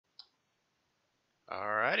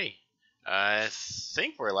Alrighty. I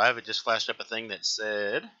think we're live. It just flashed up a thing that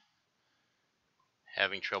said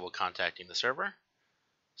having trouble contacting the server.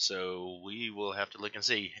 So we will have to look and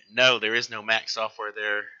see. No, there is no Mac software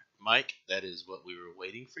there, Mike. That is what we were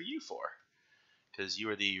waiting for you for. Because you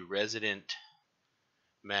are the resident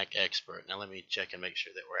Mac expert. Now let me check and make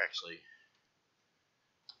sure that we're actually...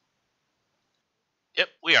 Yep,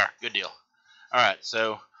 we are. Good deal. Alright,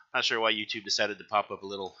 so not sure why YouTube decided to pop up a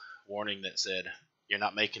little warning that said you're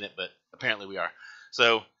not making it, but apparently we are.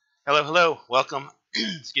 So, hello, welcome,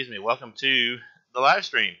 excuse me, welcome to the live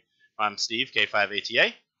stream. I'm Steve,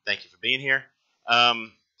 K5ATA. Thank you for being here.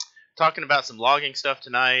 Talking about some logging stuff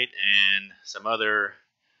tonight and some other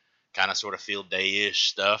kind of sort of field day-ish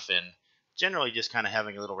stuff, and generally just kind of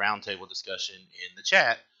having a little roundtable discussion in the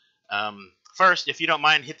chat. First, if you don't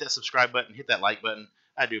mind, hit that subscribe button, hit that like button.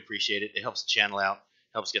 I do appreciate it. It helps the channel out,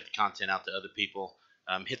 helps get the content out to other people.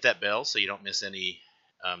 Hit that bell so you don't miss any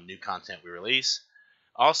new content we release.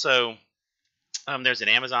 Also, there's an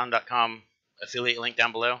Amazon.com affiliate link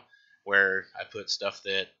down below where I put stuff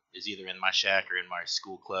that is either in my shack or in my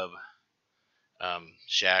school club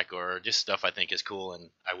shack, or just stuff I think is cool and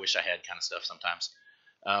I wish I had kind of stuff sometimes.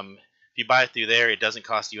 If you buy it through there, it doesn't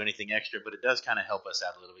cost you anything extra, but it does kind of help us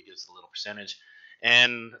out a little bit, gives us a little percentage.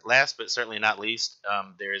 And last but certainly not least,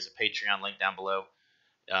 there is a Patreon link down below.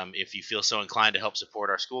 If you feel so inclined to help support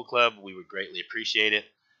our school club, we would greatly appreciate it.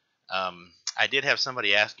 I did have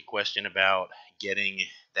somebody ask a question about getting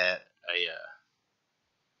a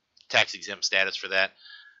tax-exempt status for that.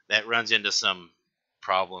 That runs into some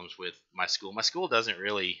problems with my school. My school doesn't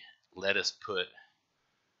really let us put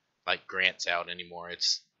like grants out anymore.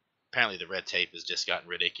 It's apparently the red tape has just gotten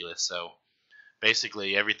ridiculous. So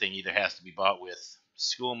basically everything either has to be bought with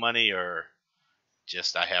school money or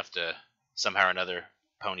just I have to somehow or another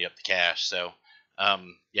pony up the cash. So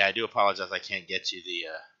yeah, I do apologize I can't get you the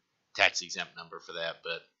tax exempt number for that,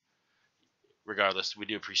 but regardless, we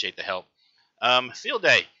do appreciate the help. Field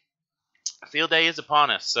day is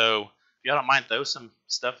upon us, so if y'all don't mind, throw some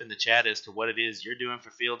stuff in the chat as to what it is you're doing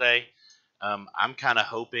for field day. I'm kind of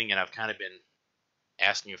hoping, and I've kind of been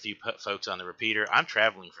asking a few folks on the repeater, I'm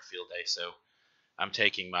traveling for field day, so I'm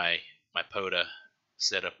taking my POTA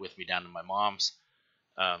setup with me down to my mom's.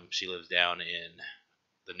 She lives down in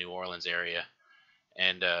the New Orleans area,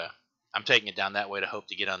 and I'm taking it down that way to hope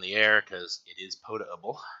to get on the air because it is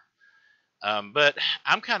POTA-able. But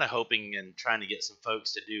I'm kind of hoping and trying to get some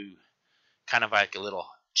folks to do kind of like a little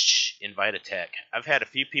invite a tech. I've had a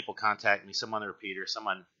few people contact me, some on the repeater, some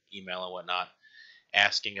on email and whatnot,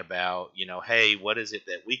 asking about, hey, what is it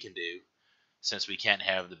that we can do since we can't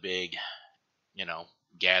have the big,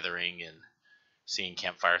 gathering and singing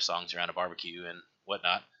campfire songs around a barbecue and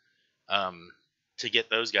whatnot, to get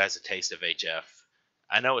those guys a taste of HF.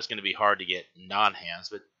 I know it's going to be hard to get non-hams,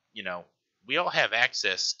 but, we all have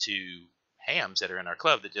access to hams that are in our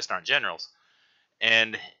club that just aren't generals.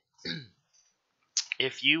 And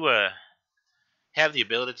if you have the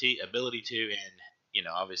ability to, and,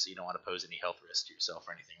 obviously you don't want to pose any health risk to yourself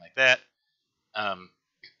or anything like that,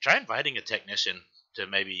 try inviting a technician to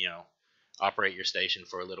maybe, operate your station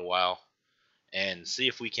for a little while and see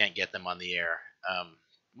if we can't get them on the air.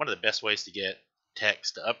 One of the best ways to get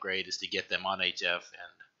techs to upgrade is to get them on HF,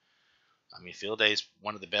 and field day is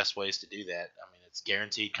one of the best ways to do that. It's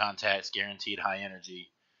guaranteed contacts, guaranteed high energy,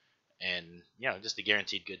 and just a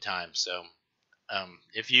guaranteed good time. So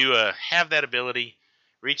if you have that ability,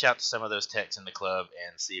 reach out to some of those techs in the club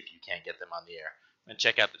and see if you can't get them on the air. I'm going to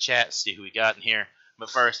check out the chat, see who we got in here. But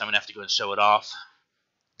first, I'm going to have to go and show it off.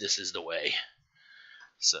 This is the way.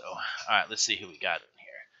 So, all right, let's see who we got in here.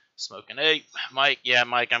 Smoking Ape, Mike. Yeah,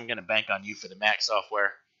 Mike, I'm going to bank on you for the Mac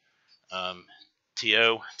software.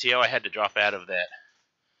 T.O., I had to drop out of that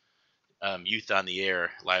Youth on the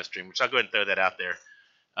Air live stream, which I'll go ahead and throw that out there.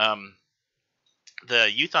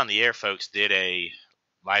 The Youth on the Air folks did a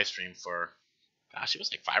live stream for, gosh, it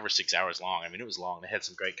was like 5 or 6 hours long. It was long. They had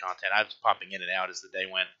some great content. I was popping in and out as the day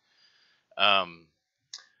went.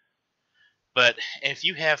 But if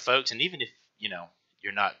you have folks, and even if,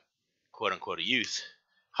 you're not quote-unquote a youth,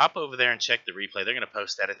 hop over there and check the replay. They're going to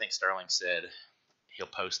post that. I think Sterling said he'll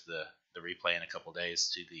post the replay in a couple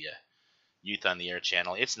days to the Youth on the Air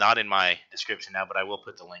channel. It's not in my description now, but I will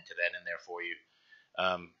put the link to that in there for you.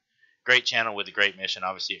 Great channel with a great mission.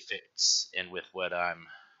 Obviously, it fits in with what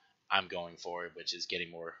I'm going for, which is getting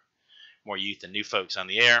more youth and new folks on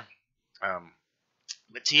the air.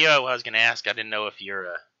 But T.O., I was going to ask, I didn't know if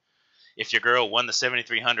your girl won the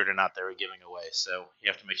 7300 or not they were giving away. So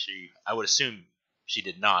you have to make sure I would assume she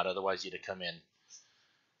did not. Otherwise, you'd have come in,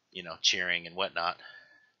 cheering and whatnot.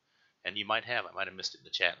 And you might have. I might have missed it in the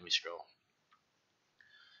chat. Let me scroll.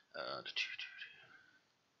 Looks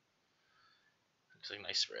like a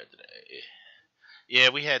nice spread today. Yeah,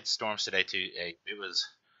 we had storms today too. It was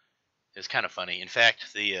kind of funny. In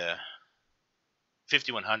fact, the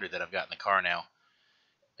 5100 that I've got in the car now,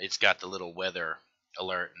 it's got the little weather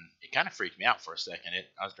alert, and it kind of freaked me out for a second.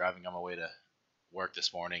 I was driving on my way to work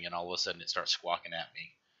this morning, and all of a sudden it starts squawking at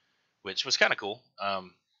me, which was kind of cool. I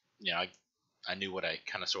knew what I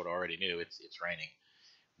kind of sort of already knew. It's raining,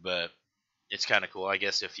 but it's kind of cool. I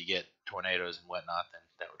guess if you get tornadoes and whatnot, then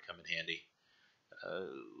that would come in handy.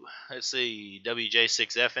 Let's see,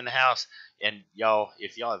 WJ6F in the house, and y'all,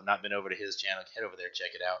 if y'all have not been over to his channel, head over there,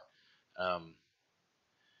 check it out.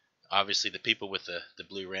 Obviously, the people with the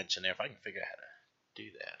blue wrench in there, if I can figure out how to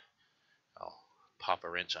do that, I'll pop a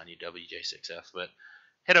wrench on you, WJ6F. But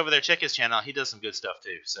head over there, check his channel. He does some good stuff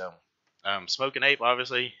too. So, Smoking Ape,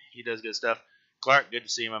 obviously, he does good stuff. Clark, good to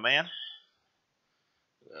see you, my man.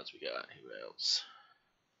 Who else we got? Who else?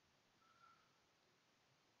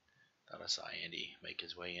 Thought I saw Andy make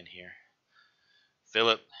his way in here.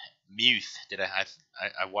 Philip Muth.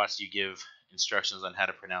 I watched you give instructions on how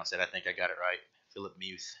to pronounce it. I think I got it right. Philip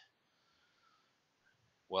Muth.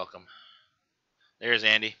 Welcome. There's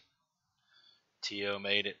Andy. T.O.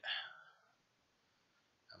 made it.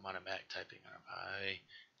 I'm on a Mac typing. Hi.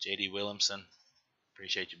 J.D. Williamson.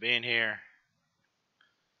 Appreciate you being here.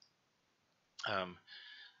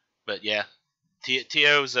 But yeah,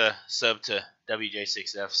 T.O.'s a sub to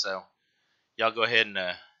WJ6F, so y'all go ahead and,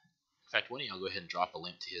 in fact, one of y'all go ahead and drop a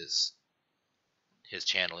link to his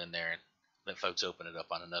channel in there and let folks open it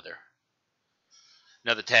up on another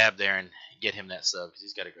tab there and get him that sub, because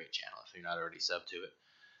he's got a great channel if you're not already subbed to it.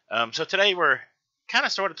 So today we're kind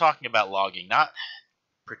of sort of talking about logging, not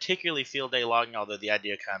particularly field day logging, although the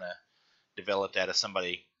idea kind of developed out of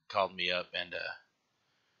somebody called me up and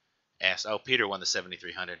asked, oh, Peter won the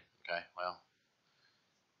 7300. Okay, well,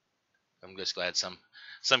 I'm just glad some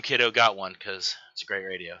kiddo got one, because it's a great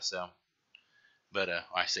radio. So, but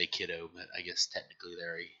I say kiddo, but I guess technically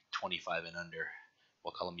they're a 25 and under.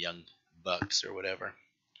 We'll call them young bucks or whatever,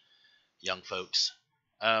 young folks.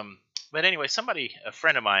 But anyway, a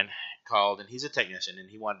friend of mine called, and he's a technician,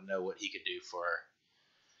 and he wanted to know what he could do for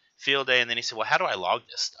field day. And then he said, well, how do I log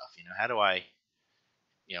this stuff? How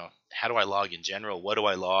do I log in general? What do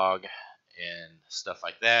I log and stuff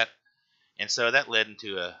like that? And so that led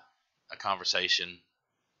into a conversation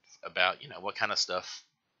about, what kind of stuff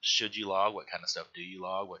should you log? What kind of stuff do you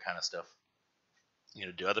log? What kind of stuff,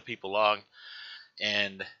 do other people log?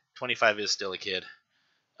 And 25 is still a kid.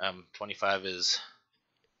 25 is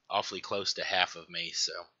awfully close to half of me,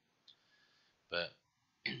 so. But,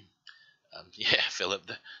 yeah, Philip,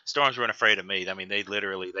 the storms weren't afraid of me. I mean, they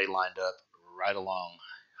lined up right along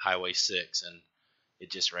Highway 6, and it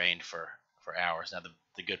just rained for hours. Now,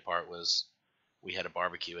 the good part was we had a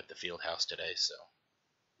barbecue at the field house today, so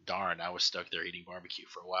darn, I was stuck there eating barbecue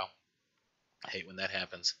for a while. I hate when that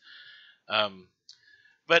happens.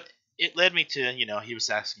 But it led me to, he was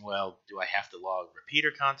asking, well, do I have to log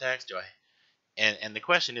repeater contacts? And the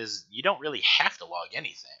question is, you don't really have to log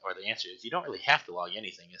anything, or the answer is you don't really have to log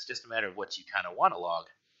anything. It's just a matter of what you kind of want to log.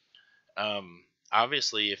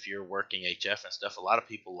 Obviously, if you're working HF and stuff, a lot of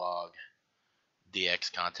people log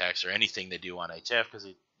DX contacts or anything they do on HF because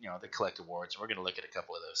they collect awards. And we're going to look at a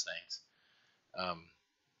couple of those things.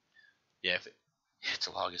 Yeah, if it's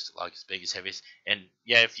a log, it's big, it's heavy. And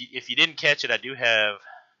yeah, if you didn't catch it, I do have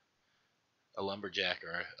a lumberjack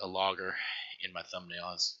or a logger in my thumbnail.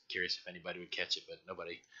 I was curious if anybody would catch it, but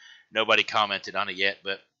nobody commented on it yet.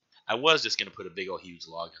 But I was just going to put a big old huge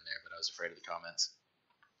log in there, but I was afraid of the comments.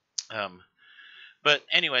 But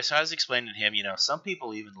anyway, so I was explaining to him, some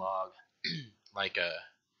people even log, like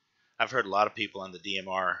I've heard a lot of people on the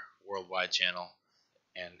DMR Worldwide channel,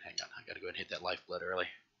 and hang on, I got to go ahead and hit that lifeblood early.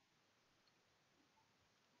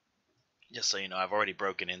 Just so you know, I've already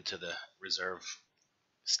broken into the reserve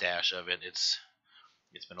stash of it. It's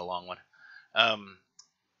been a long one. A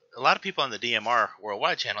lot of people on the DMR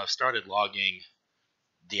Worldwide channel have started logging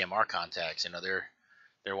DMR contacts.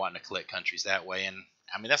 They're wanting to collect countries that way, and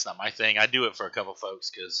I mean that's not my thing. I do it for a couple folks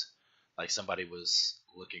because like somebody was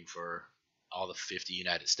looking for all the 50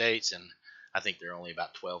 United States, and I think there are only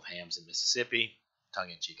about 12 hams in Mississippi, tongue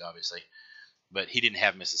in cheek obviously, but he didn't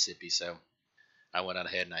have Mississippi, so I went on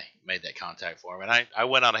ahead and I made that contact for him, and I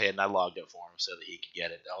went on ahead and I logged it for him so that he could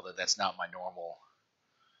get it, although that's not my normal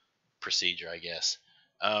procedure, I guess.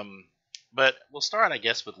 But we'll start, I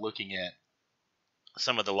guess, with looking at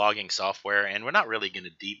some of the logging software, and we're not really going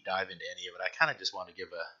to deep dive into any of it. I kind of just want to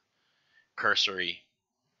give a cursory,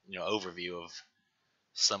 overview of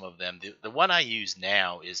some of them. The one I use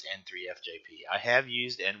now is N3FJP. I have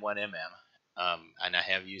used N1MM, and I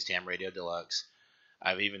have used Ham Radio Deluxe.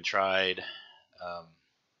 I've even tried um,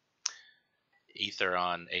 Aether,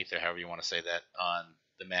 however you want to say that, on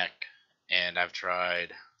the Mac, and I've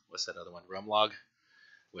tried what's that other one, Rumlog,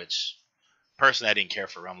 which personally I didn't care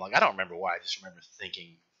for Rumlog. I don't remember why. I just remember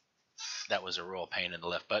thinking that was a real pain in the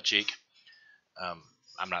left butt cheek. Um,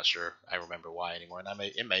 I'm not sure I remember why anymore, and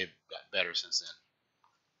it may have gotten better since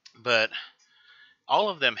then. But all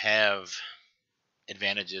of them have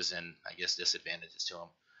advantages and I guess disadvantages to them.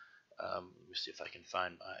 Let me see if I can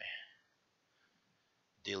find my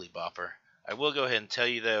Daily Bopper. I will go ahead and tell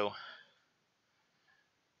you though,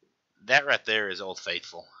 that right there is Old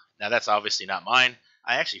Faithful. Now that's obviously not mine.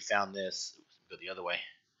 I actually found this, go the other way,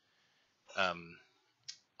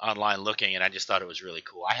 online looking, and I just thought it was really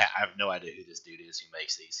cool. I have no idea who this dude is who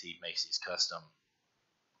makes these. He makes these custom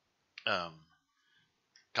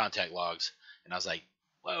contact logs, and I was like,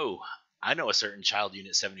 whoa, I know a certain Child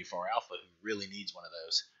Unit 74 Alpha who really needs one of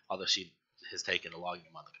those, although she has taken to logging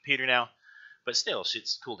them on the computer now, but still,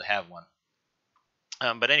 it's cool to have one.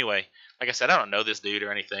 But anyway, like I said, I don't know this dude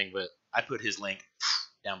or anything, but I put his link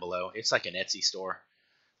down below. It's like an Etsy store.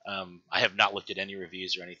 I have not looked at any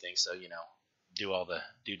reviews or anything, so, do all the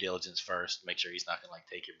due diligence first. Make sure he's not going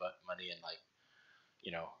to, take your money and,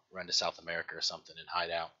 run to South America or something and hide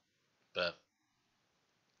out. But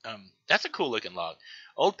that's a cool looking log.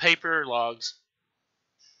 Old paper logs,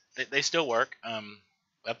 they still work.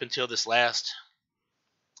 Up until this last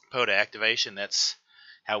POTA activation, that's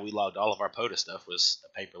how we logged all of our POTA stuff, was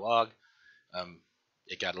a paper log.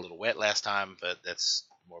 It got a little wet last time, but that's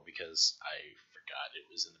more because I forgot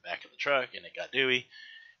it was in the back of the truck and it got dewy.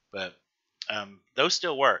 But those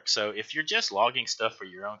still work. So if you're just logging stuff for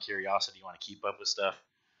your own curiosity, you want to keep up with stuff,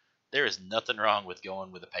 there is nothing wrong with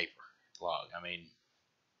going with a paper log. I mean,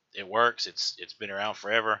 it works. It's been around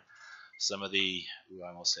forever. Some of the, I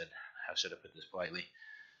almost said, how should I put this politely?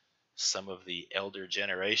 Some of the elder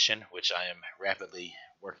generation, which I am rapidly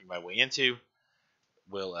working my way into,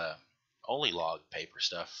 will only log paper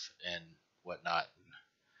stuff and whatnot.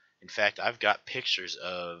 In fact, I've got pictures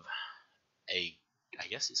of I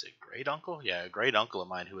guess he's a great uncle. Yeah, a great uncle of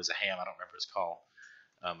mine who was a ham. I don't remember his call.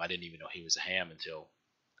 I didn't even know he was a ham until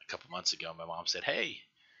a couple months ago. My mom said, hey,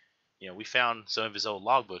 we found some of his old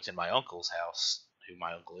logbooks in my uncle's house, who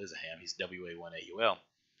my uncle is a ham. He's WA1AUL.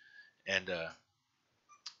 And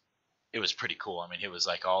it was pretty cool. I mean, it was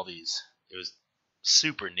like all these, it was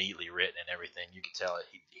super neatly written and everything. You could tell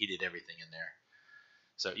he did everything in there.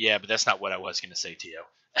 So, yeah, but that's not what I was going to say, Tio.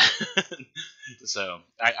 So,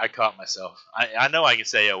 I caught myself. I know I can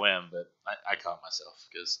say OM, but I caught myself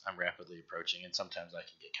because I'm rapidly approaching, and sometimes I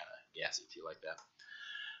can get kind of gassy, too, like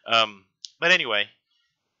that. But anyway,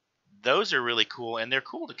 those are really cool, and they're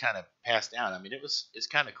cool to kind of pass down. I mean, it's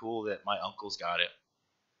kind of cool that my uncle's got it,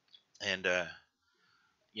 and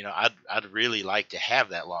I'd really like to have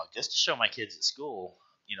that log just to show my kids at school,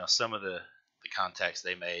 some of the contacts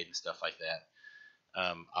they made and stuff like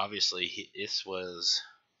that. Obviously, this was,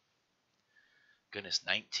 goodness,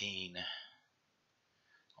 I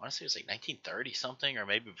want to say it was like 1930 something, or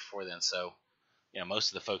maybe before then. So, most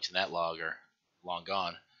of the folks in that log are long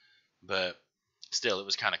gone, but still, it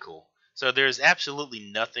was kind of cool. So there's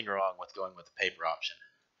absolutely nothing wrong with going with the paper option.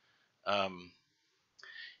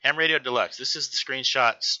 Ham Radio Deluxe. This is the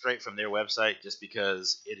screenshot straight from their website, just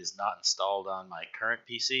because it is not installed on my current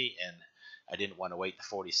PC, and I didn't want to wait the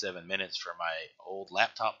 47 minutes for my old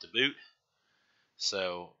laptop to boot.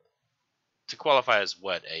 So to qualify as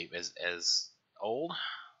what, as old?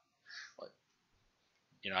 What?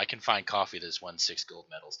 I can find coffee that's won 6 gold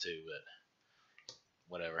medals too, but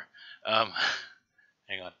whatever.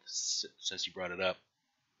 Hang on, since you brought it up.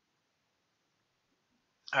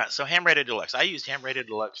 All right, so Ham Radio Deluxe. I used Ham Radio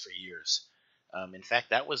Deluxe for years. In fact,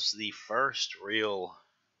 that was the first real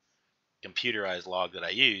computerized log that I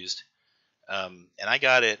used, and I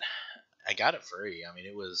got it free. I mean,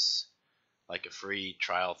 it was like a free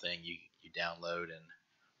trial thing you download, and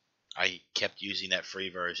I kept using that free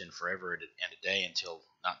version forever and a day until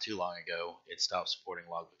not too long ago it stopped supporting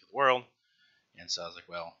Logbook of the World, and so I was like,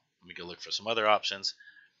 well, let me go look for some other options.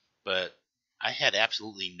 But I had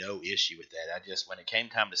absolutely no issue with that. I just, when it came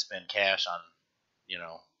time to spend cash on,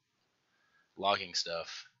 logging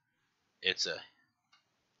stuff, I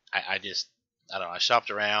don't know, I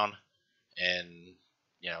shopped around and,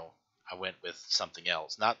 I went with something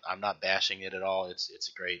else. I'm not bashing it at all. It's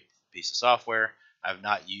a great piece of software. I've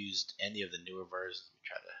not used any of the newer versions. Let me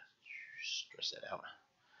try to stretch that out.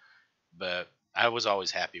 But I was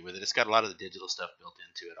always happy with it. It's got a lot of the digital stuff built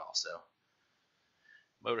into it also.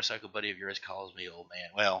 Motorcycle buddy of yours calls me old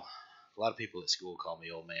man. Well, a lot of people at school call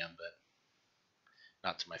me old man, but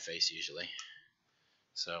not to my face usually.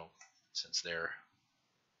 So since they're,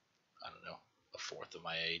 I don't know, a fourth of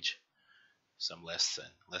my age, some less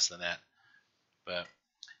than that. But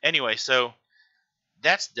anyway, so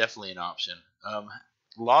that's definitely an option.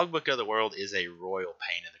 Logbook of the World is a royal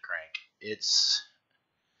pain in the crank. It's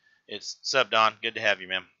sup Don, good to have you,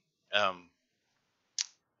 man. Um,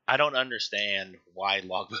 I don't understand why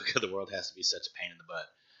Logbook of the World has to be such a pain in the butt.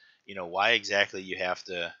 Why exactly you have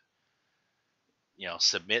to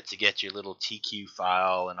submit to get your little TQ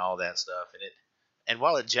file and all that stuff. And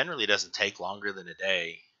while it generally doesn't take longer than a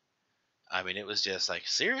day, I mean, it was just like,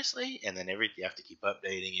 seriously? And then you have to keep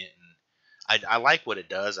updating it. And I like what it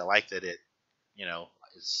does. I like that it,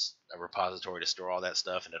 it's a repository to store all that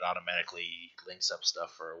stuff, and it automatically links up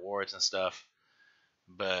stuff for awards and stuff.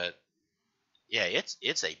 But yeah,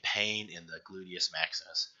 it's a pain in the gluteus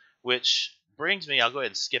maximus, which brings me, I'll go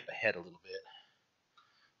ahead and skip ahead a little bit,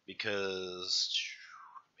 because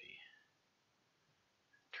let me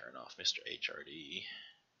turn off Mr. HRD.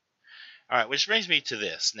 All right, which brings me to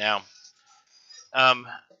this. Now,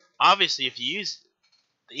 obviously, if you use,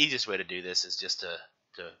 the easiest way to do this is just to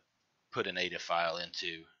put a native file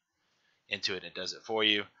into it, and it does it for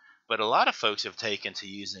you. But a lot of folks have taken to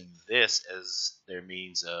using this as their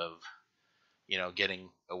means of, getting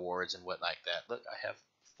awards and what like that. Look, I have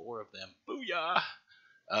 4 of them. Booyah!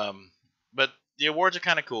 But the awards are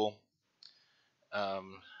kind of cool. I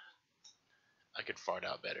could fart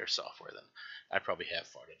out better software than I probably have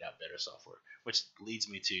farted out better software, which leads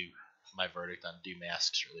me to my verdict on do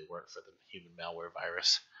masks really work for the human malware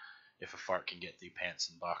virus. If a fart can get through pants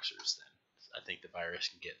and boxers, then I think the virus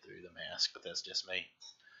can get through the mask, but that's just me.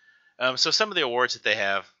 So some of the awards that they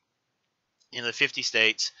have in the 50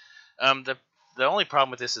 states, the only problem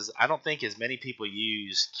with this is I don't think as many people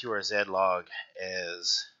use QRZ log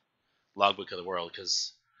as Logbook of the World,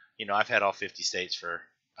 because I've had all 50 states for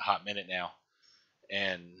a hot minute now,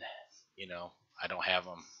 and I don't have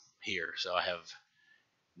them here, so I have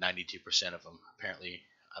 92% of them. Apparently,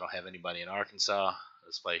 I don't have anybody in Arkansas.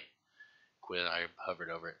 Let's play quit. I hovered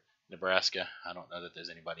over it. Nebraska. I don't know that there's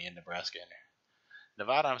anybody in Nebraska in there.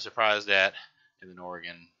 Nevada, I'm surprised at, and then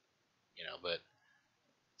Oregon, but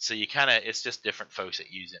so you kind of, it's just different folks that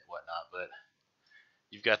use it and whatnot. But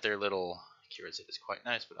you've got their little QRZ is quite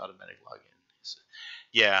nice, but automatic login.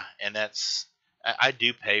 Yeah, and that's, I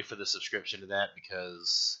do pay for the subscription to that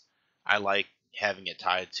because I like having it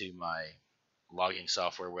tied to my logging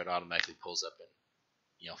software where it automatically pulls up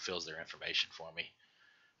and fills their information for me.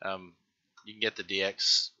 You can get the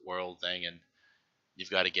DX World thing, and you've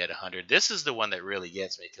got to get 100. This is the one that really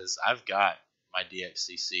gets me because I've got my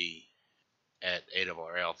DXCC at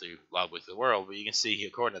ARRL through Logbook of the World, but you can see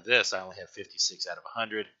according to this, I only have 56 out of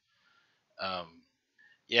 100.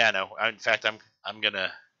 Yeah, no. In fact, I'm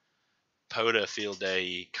gonna POTA field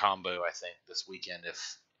day combo, I think, this weekend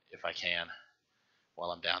if I can,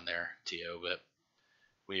 while I'm down there, TO. But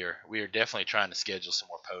we are definitely trying to schedule some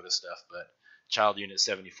more POTA stuff. But Child Unit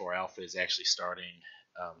 74 Alpha is actually starting.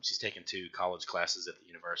 She's taking 2 college classes at the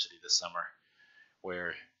university this summer,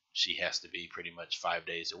 where she has to be pretty much 5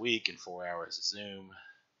 days a week and 4 hours of Zoom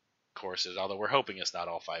courses. Although we're hoping it's not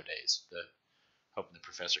all 5 days. Hoping the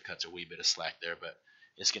professor cuts a wee bit of slack there, but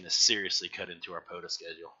it's going to seriously cut into our POTA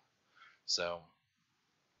schedule. So,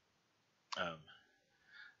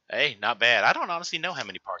 hey, not bad. I don't honestly know how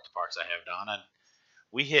many park to parks I have, Don.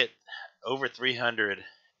 We hit over 300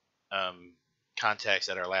 contacts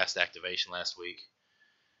at our last activation last week.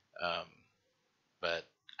 But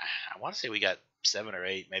I want to say we got 7 or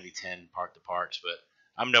 8, maybe 10 park to parks, but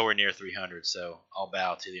I'm nowhere near 300, so I'll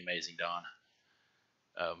bow to the amazing Don.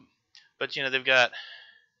 But they've got,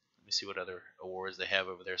 let me see what other awards they have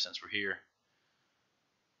over there since we're here.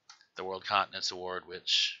 The World Continents Award,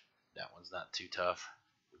 which that one's not too tough.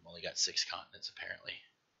 We've only got 6 continents apparently.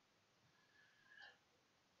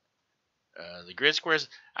 The grid squares,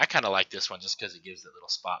 I kind of like this one just because it gives that little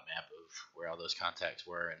spot map of where all those contacts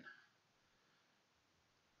were, and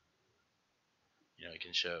it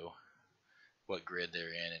can show what grid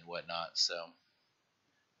they're in and whatnot. So,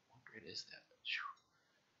 what grid is that?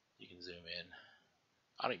 You can zoom in.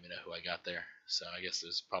 I don't even know who I got there, so I guess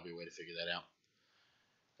there's probably a way to figure that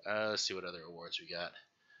out. Let's see what other awards we got.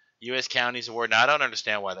 U.S. Counties Award. Now, I don't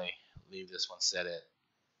understand why they leave this one set at,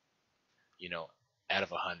 out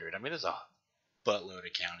of 100. I mean, there's a buttload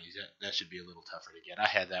of counties. That should be a little tougher to get. I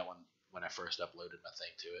had that one when I first uploaded my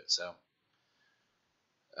thing to it, so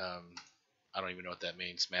I don't even know what that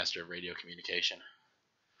means. Master of Radio Communication.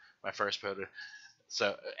 My first POTA.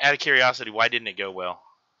 So, out of curiosity, why didn't it go well?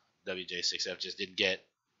 WJ6F just didn't get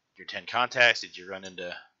your 10 contacts. Did you run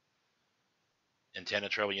into antenna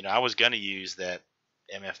trouble? I was going to use that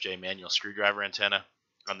MFJ manual screwdriver antenna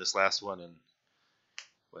on this last one, and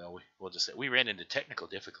well, we'll just say we ran into technical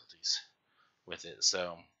difficulties with it,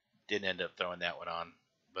 so didn't end up throwing that one on.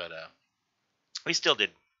 But we still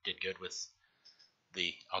did good with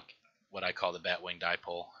the what I call the batwing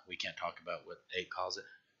dipole. We can't talk about what Ape calls it.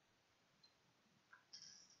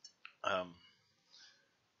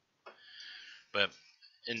 But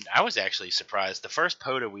and I was actually surprised. The first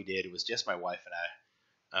POTA we did, it was just my wife and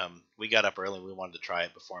I. We got up early and we wanted to try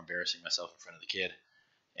it before embarrassing myself in front of the kid.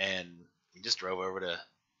 And we just drove over to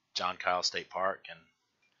John Kyle State Park, and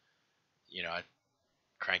I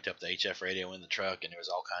cranked up the HF radio in the truck, and there was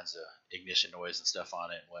all kinds of ignition noise and stuff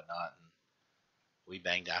on it and whatnot. And we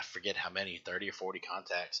banged, I forget how many, 30 or 40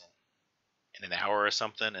 contacts in an hour or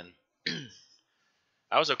something, and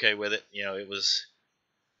I was okay with it. It was,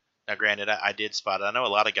 now granted, I did spot it. I know a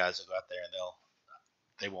lot of guys will go out there and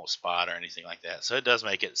they won't spot or anything like that, so it does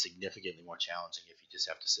make it significantly more challenging if you just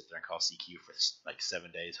have to sit there and call CQ for like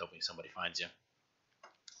 7 days hoping somebody finds you.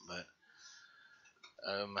 But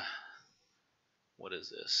what is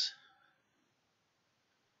this?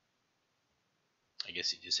 I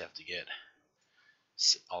guess you just have to get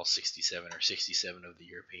all 67 or 67 of the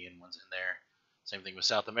European ones in there. Same thing with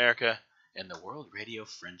South America and the World Radio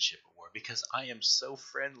Friendship Award, because I am so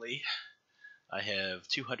friendly. I have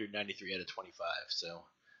 293 out of 25, so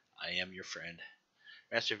I am your friend.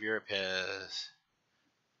 Rest of Europe has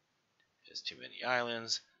too many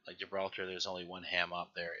islands. Like Gibraltar, there's only one ham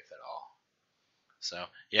up there, if at all. So,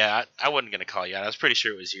 yeah, I wasn't going to call you out. I was pretty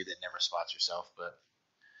sure it was you that never spots yourself, but,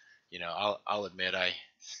 I'll admit I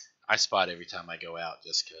spot every time I go out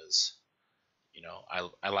just because,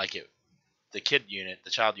 I like it. The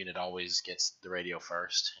child unit always gets the radio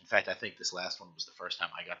first. In fact, I think this last one was the first time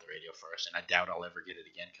I got the radio first, and I doubt I'll ever get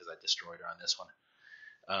it again because I destroyed her on this one.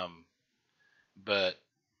 But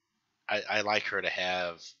I like her to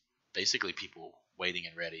have basically people waiting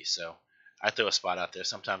and ready, so I throw a spot out there.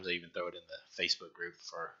 Sometimes I even throw it in the Facebook group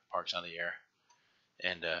for Parks on the Air,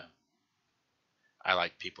 and I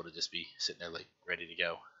like people to just be sitting there like ready to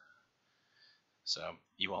go. So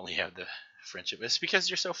you only have the friendship. It's because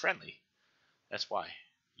you're so friendly. That's why.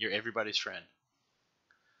 You're everybody's friend.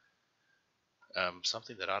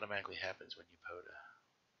 Something that automatically happens when you POTA.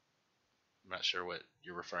 I'm not sure what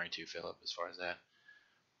you're referring to, Philip, as far as that.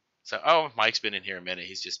 So, Mike's been in here a minute.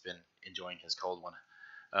 He's just been enjoying his cold one.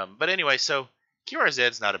 But anyway, so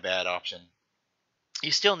QRZ's not a bad option.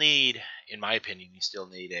 You still need, in my opinion,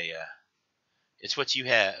 it's what you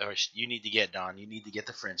have, or you need to get, Don. You need to get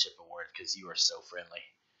the Friendship Award because you are so friendly.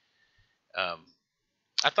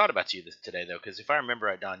 I thought about you today, though, because if I remember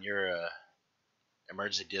right, Don, you're a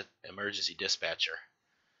emergency dispatcher.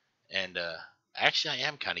 And actually, I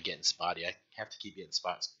am kind of getting spotty. I have to keep getting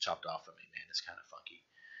spots chopped off of me, man. It's kind of funky.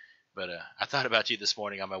 But I thought about you this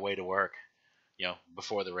morning on my way to work,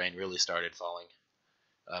 before the rain really started falling.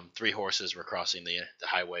 3 horses were crossing the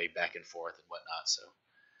highway back and forth and whatnot, so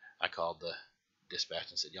I called the dispatch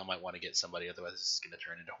and said, y'all might want to get somebody, otherwise this is going to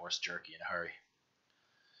turn into horse jerky in a hurry.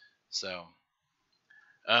 So,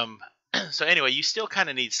 so anyway, you still kind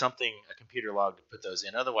of need something, a computer log to put those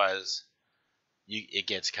in. Otherwise, it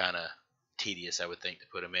gets kind of tedious, I would think, to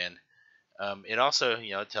put them in. It also,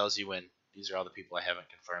 it tells you when these are all the people I haven't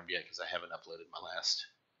confirmed yet because I haven't uploaded my last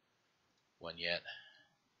one yet.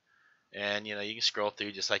 And, you can scroll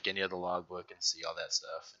through just like any other logbook and see all that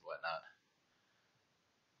stuff and whatnot.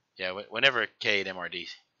 Yeah, whenever K and MRD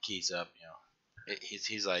keys up,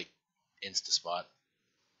 he's like InstaSpot.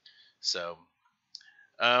 So,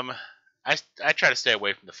 I try to stay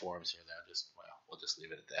away from the forums here, though. We'll just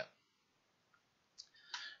leave it at that.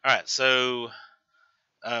 All right, so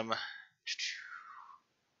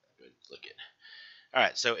look at. All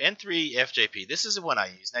right, so N3 FJP. This is the one I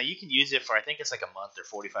use. Now you can use it for, I think it's like a month or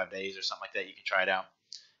 45 days or something like that. You can try it out,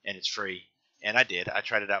 and it's free. And I did. I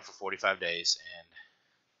tried it out for 45 days, and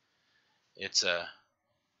it's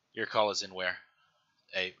your call is in where,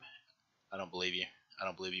 Ape. I don't believe you. I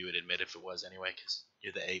don't believe you would admit if it was anyway, because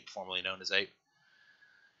you're the Ape, formerly known as Ape.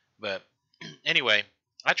 But anyway,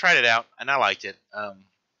 I tried it out, and I liked it.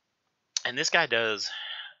 And this guy does,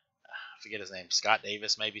 I forget his name, Scott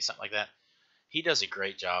Davis, maybe, something like that. He does a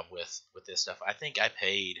great job with this stuff. I think I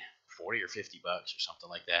paid $40 or $50 or something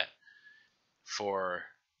like that for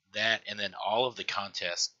that, and then all of the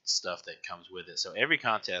contest stuff that comes with it. So every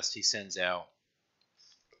contest, he sends out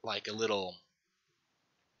like a little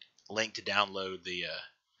link to download the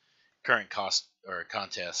current cost or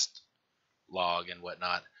contest log and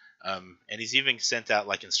whatnot. And he's even sent out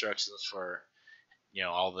like instructions for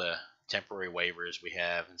all the temporary waivers we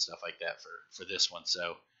have and stuff like that for this one.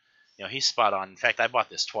 So he's spot on. In fact, I bought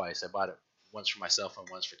this twice. I bought it one's for myself and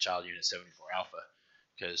one's for Child Unit 74 Alpha,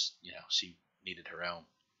 because she needed her own.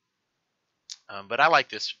 But I like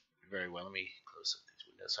this very well. Let me close up these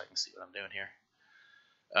windows so I can see what I'm doing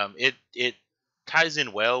here. It ties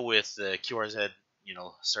in well with the QRZ,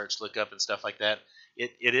 search lookup and stuff like that.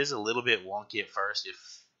 It is a little bit wonky at first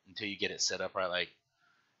until you get it set up right. Like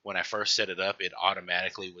when I first set it up, it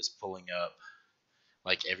automatically was pulling up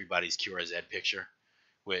like everybody's QRZ picture,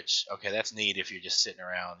 which, okay, that's neat if you're just sitting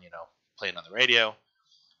around, playing on the radio,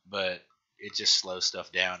 but it just slows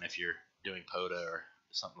stuff down if you're doing POTA or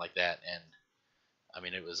something like that. And I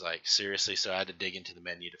mean, it was like, seriously, so I had to dig into the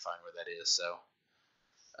menu to find where that is. So,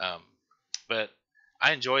 but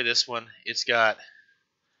I enjoy this one. It's got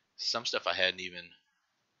some stuff I hadn't even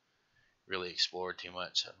really explored too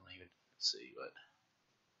much. I don't even see what.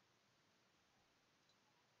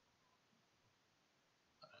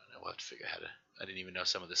 I don't know. We'll have to figure out how to. I didn't even know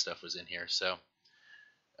some of this stuff was in here. So,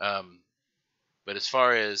 but as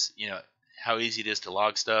far as how easy it is to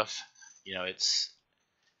log stuff, it's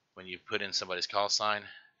when you put in somebody's call sign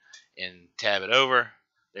and tab it over.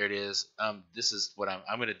 There it is. This is what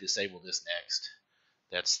I'm going to disable this next.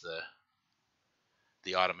 That's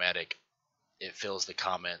the automatic. It fills the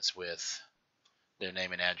comments with their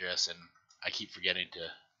name and address, and I keep forgetting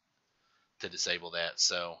to disable that.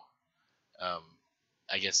 So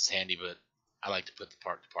I guess it's handy, but I like to put the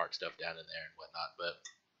park to park stuff down in there and whatnot. But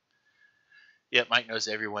yeah, Mike knows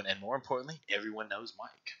everyone, and more importantly, everyone knows Mike.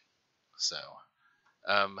 So,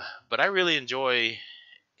 but I really enjoy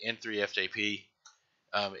N3FJP.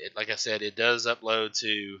 Like I said, it does upload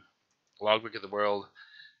to Logbook of the World,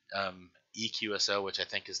 EQSL, which I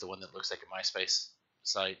think is the one that looks like a MySpace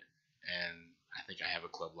site, and I think I have a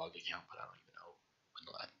club log account, but I don't even know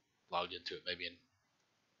when I logged into it. Maybe in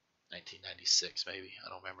 1996, maybe, I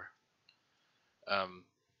don't remember.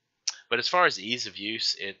 But as far as ease of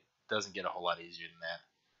use, it doesn't get a whole lot easier than that.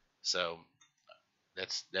 So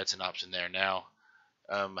that's an option there. Now,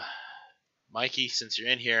 Mikey, since you're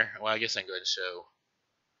in here, well, I guess I can go ahead and show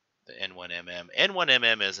the N1MM.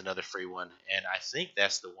 N1MM is another free one, and I think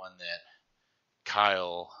that's the one that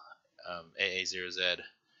Kyle, AA0Z,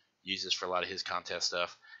 uses for a lot of his contest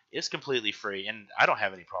stuff. It's completely free, and I don't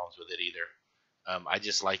have any problems with it either. I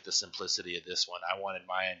just like the simplicity of this one. I wanted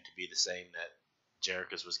mine to be the same that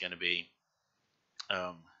Jerica's was going to be.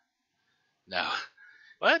 No.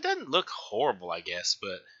 Well, it doesn't look horrible, I guess,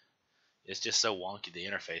 but it's just so wonky. The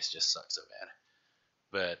interface just sucks so bad.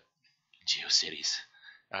 But GeoCities.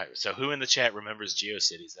 All right, so who in the chat remembers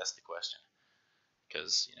GeoCities? That's the question.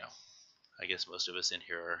 Because, I guess most of us in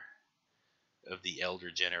here are of the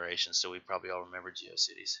elder generation, so we probably all remember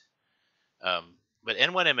GeoCities. But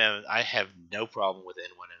N1MM, I have no problem with N1MM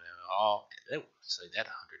at all. Say that 100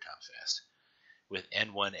 times fast. With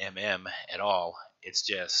N1MM at all. It's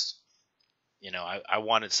just, I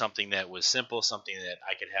wanted something that was simple, something that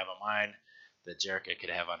I could have on mine, that Jerica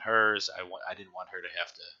could have on hers. I didn't want her to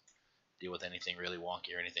have to deal with anything really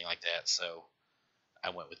wonky or anything like that, so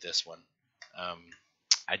I went with this one.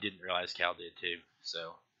 I didn't realize Cal did too.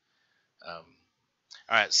 So,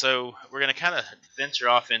 alright, so we're going to kind of venture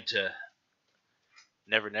off into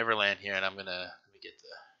Never Land here, and let me get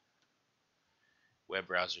the web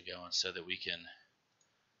browser going so that we can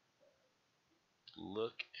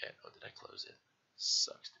look at, oh, did I close it?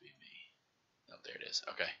 Sucks to be me. Oh, there it is.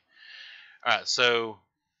 Okay. Alright, so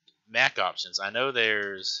Mac options. I know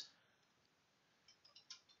there's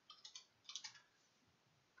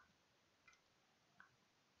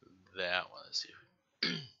that one. Let's see.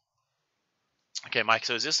 Okay, Mike,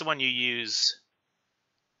 so is this the one you use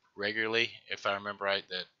regularly, if I remember right?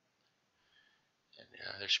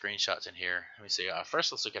 There's screenshots in here. Let me see.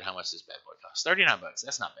 First, let's look at how much this bad boy costs. $39.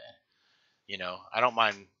 That's not bad.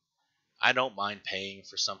 I don't mind paying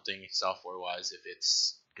for something software-wise if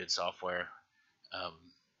it's good software,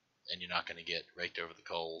 and you're not going to get raked over the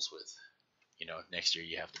coals with, next year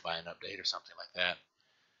you have to buy an update or something like that.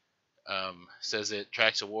 Says it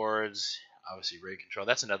tracks awards, obviously rig control.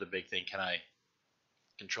 That's another big thing. Can I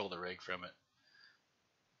control the rig from it?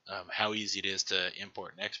 How easy it is to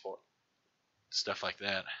import and export, stuff like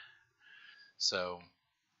that. So,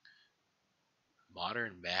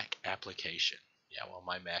 modern Mac application. Yeah, well,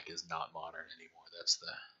 my Mac is not modern anymore. That's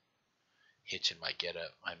the hitch in my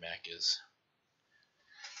getup. My Mac is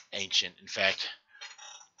ancient. In fact,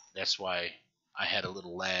 that's why I had a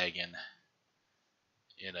little lag in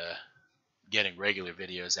getting regular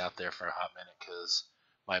videos out there for a hot minute, because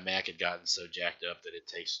my Mac had gotten so jacked up that it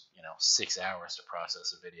takes 6 hours to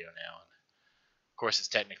process a video now. And of course, it's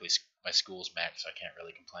technically my school's Mac, so I can't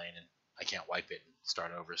really complain, and I can't wipe it and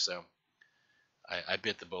start over. So I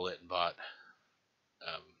bit the bullet and bought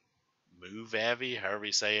Move Avi, however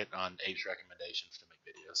you say it, on Abe's recommendations to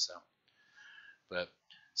make videos.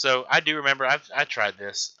 So I do remember I tried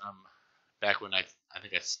this back when I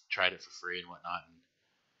think I tried it for free and whatnot, and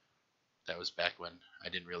that was back when I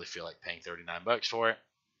didn't really feel like paying $39 for it.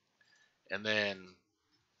 And then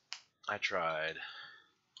I tried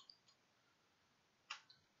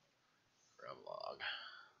Rumlog,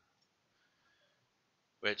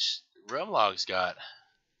 which Rumlog's got,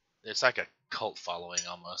 it's like a cult following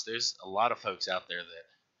almost. There's a lot of folks out there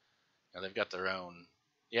that they've got their own.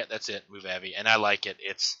 Yeah, that's it, Move Avi, and I like it.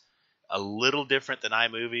 It's a little different than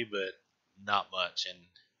iMovie, but not much. And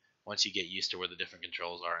once you get used to where the different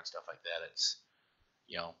controls are and stuff like that, it's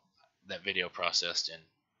that video processed in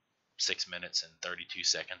 6 minutes and 32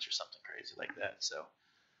 seconds or something crazy like that. So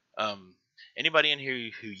anybody in here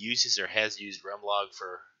who uses or has used Rumlog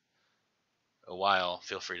for a while,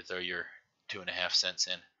 feel free to throw your 2.5 cents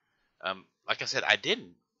in. Like I said, I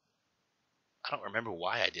don't remember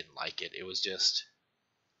why I didn't like it. It was just,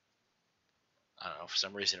 I don't know, for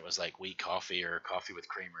some reason it was like weak coffee or coffee with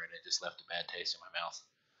creamer, and it just left a bad taste in my mouth.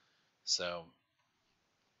 So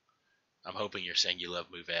I'm hoping you're saying you love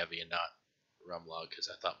Move Avi and not Rumlog, because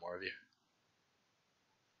I thought more of you.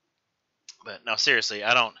 But no, seriously,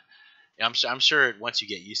 I'm sure once you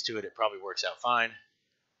get used to it, it probably works out fine.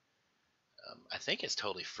 I think it's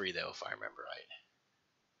totally free though, if I remember right.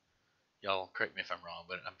 Y'all correct me if I'm wrong,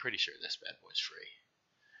 but I'm pretty sure this bad boy's free.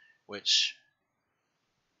 Which,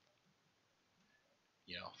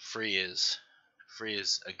 free is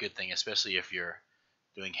a good thing, especially if you're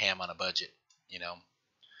doing ham on a budget.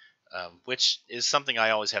 Which is something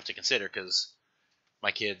I always have to consider, because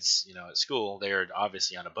my kids, at school, they're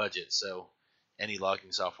obviously on a budget. So any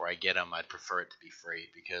logging software I get them, I'd prefer it to be free,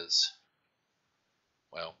 because,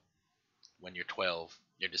 well, when you're 12,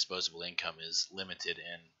 your disposable income is limited,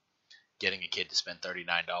 and getting a kid to spend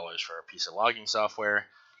 $39 for a piece of logging software,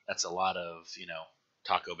 that's a lot of,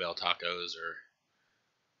 Taco Bell tacos or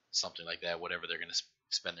something like that, whatever they're going to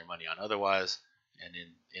spend their money on otherwise. And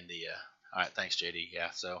in the all right, thanks JD. Yeah,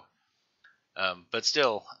 so but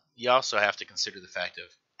still, you also have to consider the fact of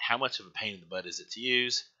how much of a pain in the butt is it to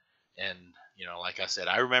use. And like I said,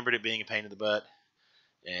 I remembered it being a pain in the butt,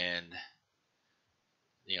 and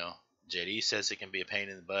JD says it can be a pain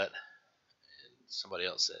in the butt, and somebody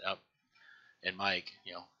else said, and Mike,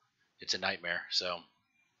 it's a nightmare. So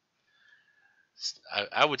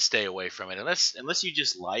I would stay away from it unless you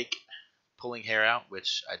just like pulling hair out,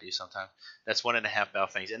 which I do sometimes. That's 1.5 bow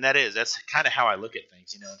fangs, and that's kind of how I look at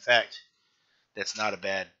things. In fact, that's not a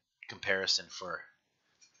bad comparison for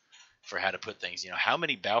how to put things. How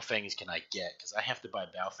many bow fangs can I get? Because I have to buy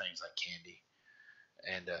bow fangs like candy,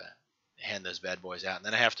 and hand those bad boys out, and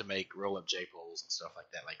then I have to make roll up J poles and stuff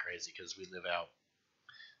like that like crazy, because we live out.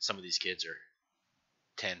 Some of these kids are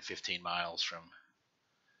 10, 15 miles from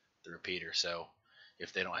the repeater, so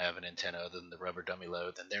if they don't have an antenna other than the rubber dummy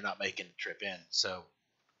load, then they're not making the trip in. So,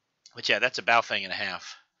 but yeah, that's a bow fang and a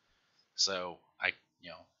half. So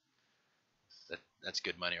that's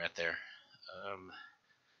good money right there.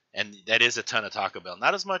 And that is a ton of Taco Bell.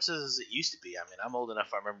 Not as much as it used to be. I mean, I'm old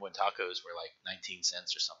enough. I remember when tacos were like 19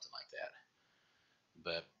 cents or something like that.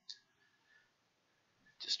 But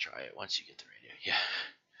just try it once you get the radio. Yeah.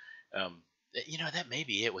 That may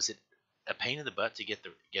be it. Was it a pain in the butt to get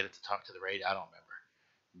it to talk to the radio? I don't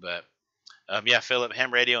remember. But yeah, Philip,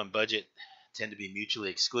 ham radio and budget tend to be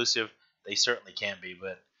mutually exclusive. They certainly can be,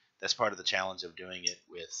 but that's part of the challenge of doing it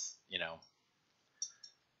with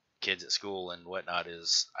kids at school and whatnot,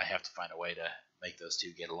 is I have to find a way to make those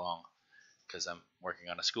two get along, because I'm working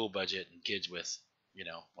on a school budget, and kids with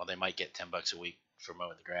they might get $10 a week for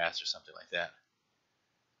mowing the grass or something like that.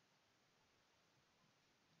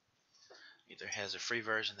 Either has a free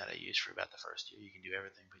version that I used for about the first year. You can do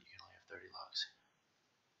everything, but you can only have 30 logs.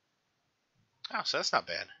 Oh, so that's not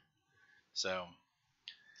bad. So,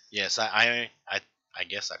 yes, I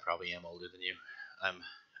guess I probably am older than you.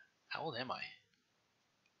 How old am I?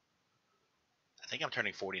 I think I'm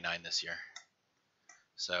turning 49 this year.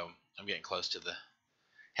 So I'm getting close to the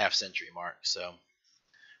half-century mark. So,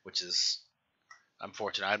 which is, I'm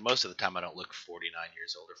fortunate. Most of the time I don't look 49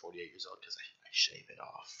 years old or 48 years old, because I shave it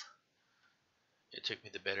off. It took me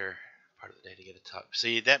the better part of the day to get a top.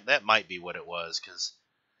 See, that might be what it was, because,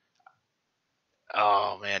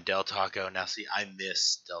 oh man, Del Taco. Now see, I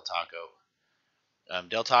miss Del Taco.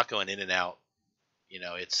 Del Taco and In-N-Out,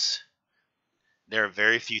 there are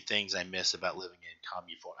very few things I miss about living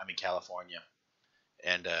in California,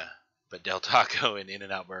 and but Del Taco and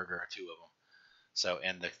In-N-Out Burger are two of them. So,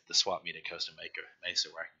 and the swap meet at Costa Mesa,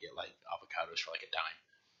 where I can get like avocados for like a dime,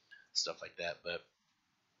 stuff like that. But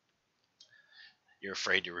you're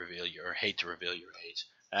afraid to reveal your or hate to reveal your age.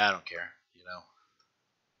 I don't care, you know.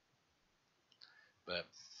 But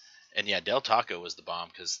and yeah, Del Taco was the bomb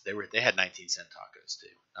because they had 19-cent tacos too.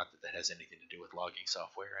 Not that that has anything to do with logging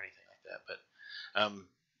software or anything like that, but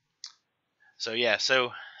so yeah,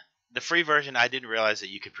 so the free version, I didn't realize that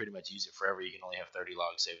you could pretty much use it forever. You can only have 30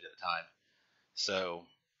 logs saved at a time. So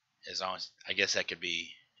as long as I guess that could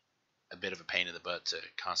be a bit of a pain in the butt to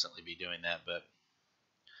constantly be doing that, but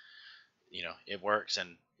you know it works,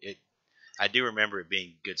 and it I do remember it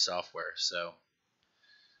being good software. So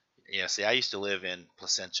yeah, see, I used to live in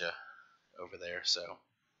Placentia over there, so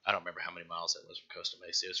I don't remember how many miles that was from Costa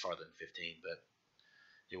Mesa. It was farther than 15, but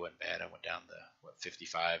it wasn't bad. I went down the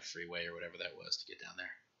 55 freeway or whatever that was to get down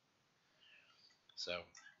there. So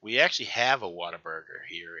we actually have a Whataburger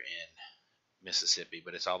here in Mississippi,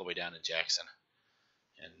 but it's all the way down in Jackson.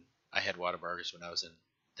 And I had Whataburgers when I was in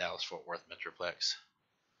Dallas Fort Worth Metroplex.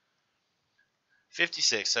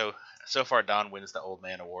 56. So far, Don wins the Old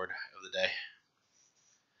Man Award of the day.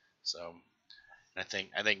 So I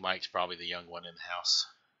think Mike's probably the young one in the house.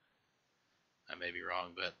 I may be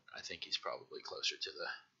wrong, but I think he's probably closer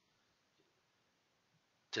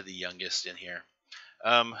to the youngest in here.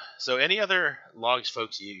 So any other logs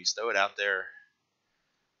folks use, throw it out there.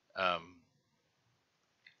 Yeah,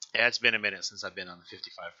 it's been a minute since I've been on the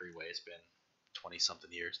 55 freeway. It's been 20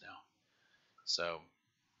 something years now. So,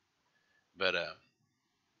 but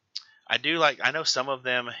I do I know some of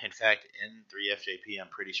them. In fact, N3FJP, I'm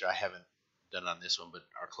pretty sure I haven't done it on this one, but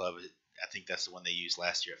our club, I think that's the one they used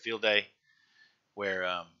last year at Field Day,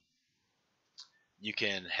 where you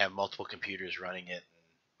can have multiple computers running it, and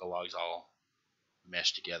the logs all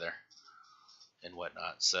mesh together and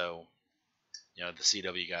whatnot. So, you know, the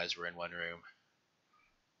CW guys were in one room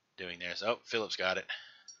doing theirs. Oh, Philip's got it.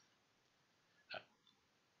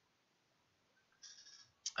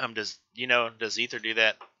 Does Ether do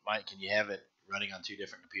that, Mike? Can you have it running on two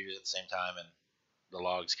different computers at the same time, and the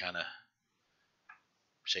logs kind of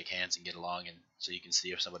shake hands and get along, and so you can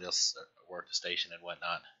see if somebody else worked the station and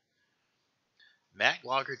whatnot? Mac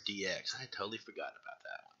Logger DX. I totally forgot about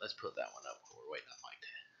that one. Let's put that one up while we're waiting on Mike to.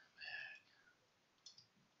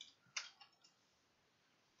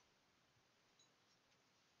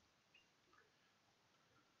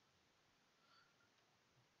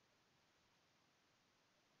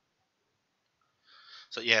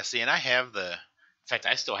 So yeah, see, and I have in fact,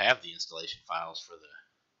 I still have the installation files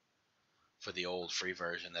for the old free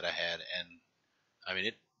version that I had, and I mean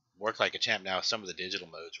it worked like a champ. Now some of the digital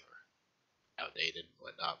modes were outdated and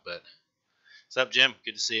whatnot, but what's up, Jim?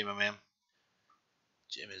 Good to see you, my man.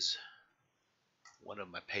 Jim is one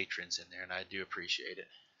of my patrons in there, and I do appreciate it.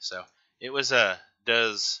 So it was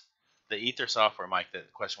does the Ether software, Mike? The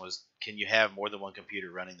question was, can you have more than one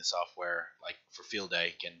computer running the software? Like for Field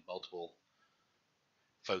Day, can multiple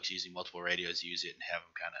folks using multiple radios use it and have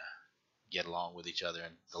them kind of get along with each other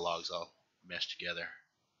and the logs all mesh together?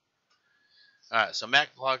 All right, so Mac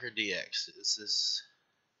Logger DX.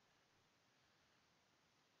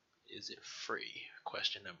 Is it free?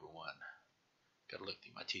 Question number one. Got to look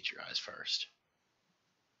through my teacher eyes first.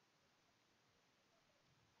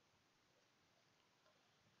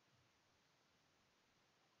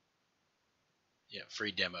 Yeah,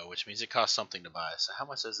 free demo, which means it costs something to buy. So how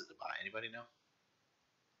much is it to buy? Anybody know?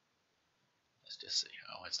 Let's just see.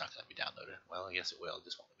 Oh, it's not going to be downloaded. Well, I guess it will. It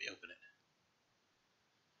just won't let me open it.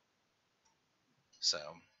 So,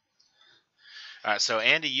 all right. So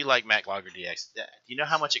Andy, you like Mac Logger DX? Do you know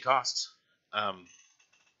how much it costs? Not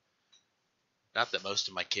that most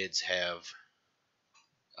of my kids have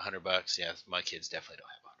 $100. Yeah, my kids definitely don't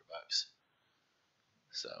have $100.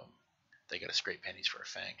 So they got to scrape pennies for a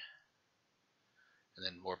Fang, and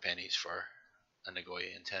then more pennies for a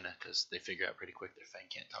Nagoya antenna because they figure out pretty quick their Fang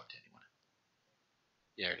can't talk to anyone.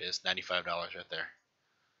 There it is, $95 right there.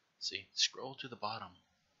 See, scroll to the bottom.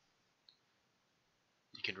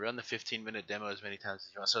 You can run the 15-minute demo as many times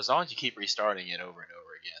as you want. So as long as you keep restarting it over and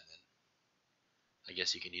over again, then I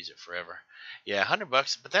guess you can use it forever. Yeah, $100,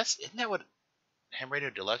 but isn't that what Ham Radio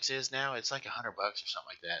Deluxe is now? It's like $100 or something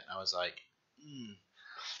like that. And I was like,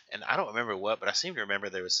 And I don't remember what, but I seem to remember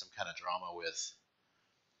there was some kind of drama with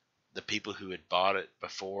the people who had bought it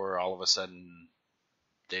before. All of a sudden,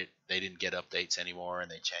 they didn't get updates anymore,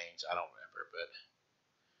 and they changed. I don't remember,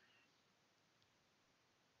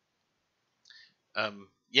 but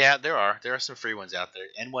yeah, there are some free ones out there.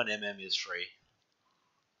 N1MM is free.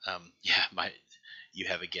 Yeah, you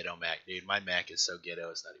have a ghetto Mac, dude. My Mac is so ghetto,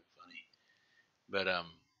 it's not even funny. But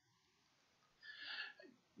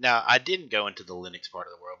now I didn't go into the Linux part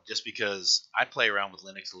of the world just because I play around with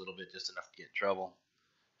Linux a little bit, just enough to get in trouble.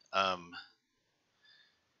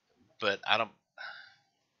 But I don't.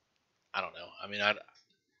 I don't know. I mean, I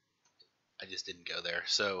just didn't go there.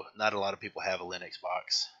 So not a lot of people have a Linux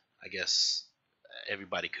box. I guess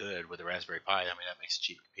everybody could with a Raspberry Pi. I mean, that makes a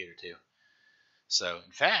cheap computer too. So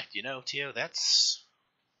in fact, Tio, that's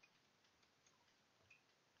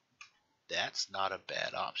not a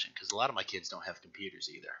bad option because a lot of my kids don't have computers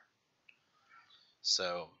either.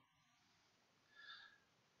 So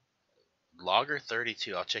Logger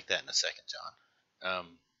 32, I'll check that in a second, John.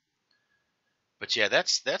 But yeah,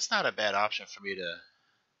 that's not a bad option for me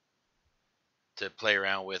to play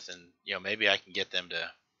around with, and maybe I can get them to,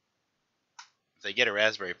 if they get a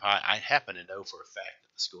Raspberry Pi. I happen to know for a fact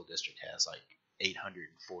that the school district has like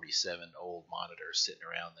 847 old monitors sitting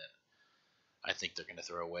around that I think they're going to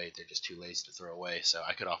throw away. They're just too lazy to throw away, so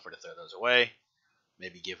I could offer to throw those away.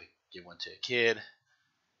 Maybe give one to a kid.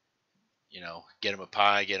 Get them a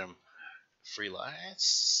Pi, get them free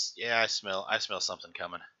lights. Yeah, I smell something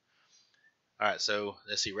coming. All right, so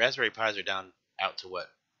let's see. Raspberry Pis are down out to what?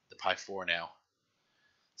 The Pi 4 now.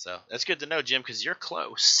 So that's good to know, Jim, because you're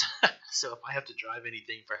close. So if I have to drive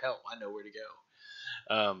anything for help, I know where to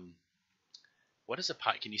go. What is a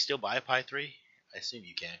Pi? Can you still buy a Pi 3? I assume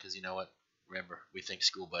you can, because you know what? Remember, we think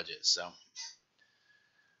school budgets. So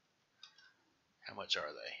how much are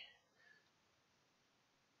they?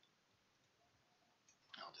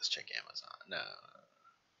 I'll just check Amazon. No.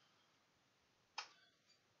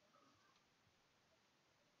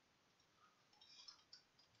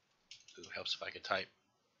 Ooh, helps if I could type.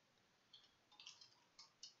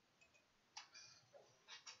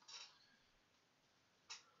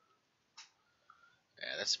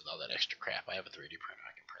 Yeah, that's with all that extra crap. I have a 3D printer.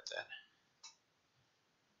 I can print that.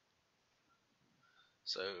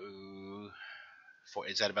 So,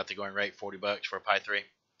 is that about the going rate? $40 for a Pi 3?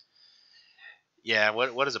 Yeah.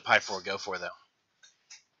 What does a Pi 4 go for though?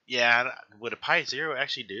 Yeah. Would a Pi 0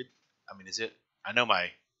 actually do? I mean, is it? I know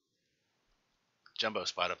my jumbo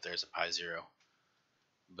spot up there is a Pi 0,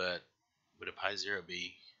 but would a Pi 0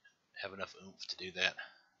 have enough oomph to do that?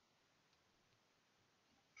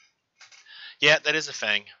 Yeah, that is a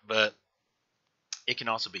thing, but it can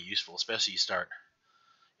also be useful, especially you start,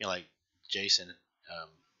 like Jason,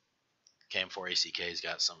 KM4ACK's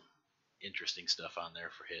got some interesting stuff on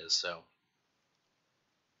there for his. So, all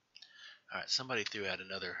right, somebody threw out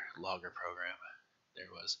another logger program. There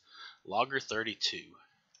it was, Logger 32.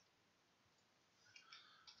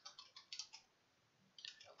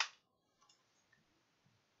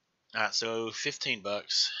 All right, so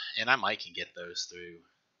 $15, and I might can get those through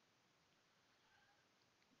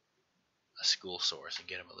a school source and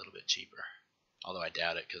get them a little bit cheaper. Although I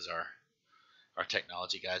doubt it, because our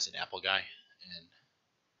technology guy's an Apple guy, and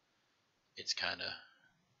it's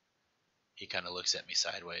he kind of looks at me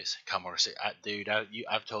sideways. Commodore, dude,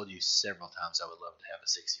 I've told you several times I would love to have a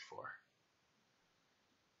 64.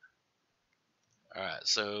 All right,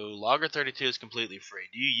 so Logger 32 is completely free.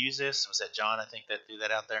 Do you use this? Was that John? I think that threw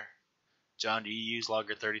that out there. John, do you use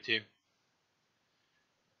Logger 32?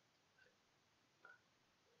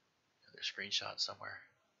 There's a screenshot somewhere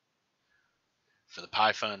for the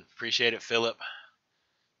Pi Fund. Appreciate it, Philip.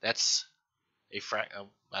 That's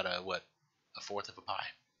about a fourth of a Pi.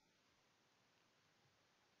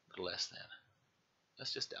 A little less than.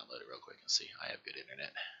 Let's just download it real quick and see. I have good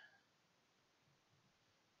internet.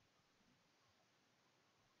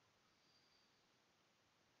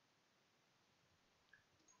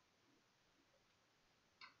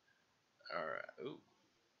 All right. Ooh.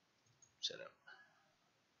 Set up.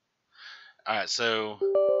 All right. So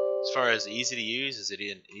as far as easy to use, is it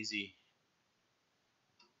easy?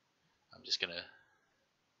 I'm just gonna.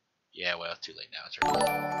 Yeah. Well, too late now.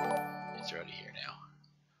 It's already here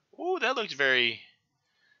now. Ooh, that looks very.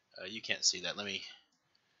 You can't see that.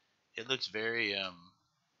 It looks very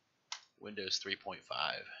Windows 3.5.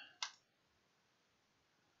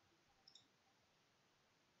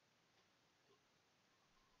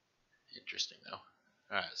 Interesting though.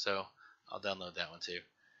 All right, so I'll download that one too.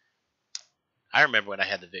 I remember when I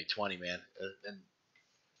had the VIC 20, man, and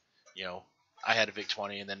I had a VIC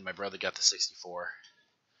 20, and then my brother got the 64,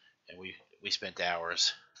 and we spent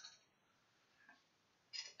hours.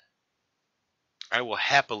 I will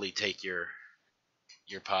happily take your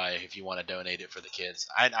Pi if you want to donate it for the kids.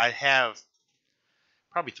 I have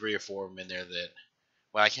probably 3 or 4 of them in there that,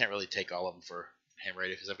 well, I can't really take all of them for ham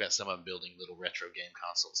radio because I've got some of them building little retro game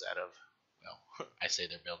consoles out of, well, I say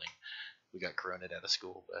they're building. We got coroned out of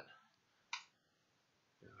school, but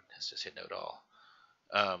let's just hit note all.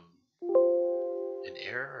 An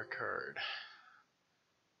error occurred.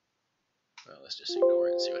 Well, let's just ignore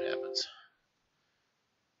it and see what happens.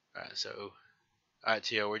 Alright, so, alright,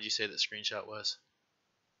 Tio, where'd you say that screenshot was?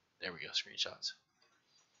 There we go, screenshots.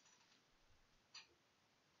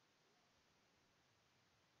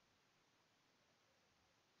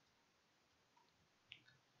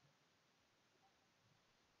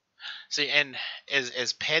 See, and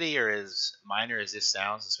as petty or as minor as this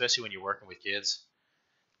sounds, especially when you're working with kids,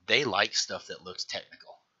 they like stuff that looks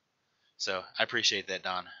technical. So I appreciate that,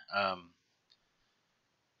 Don.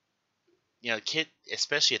 Kid,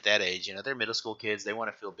 especially at that age, they're middle school kids. They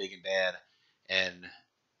want to feel big and bad, and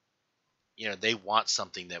they want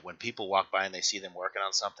something that when people walk by and they see them working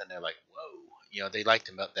on something, they're like, whoa. They like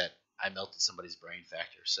to melt that I melted somebody's brain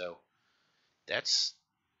factor. So that's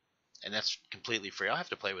completely free. I'll have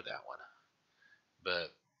to play with that one.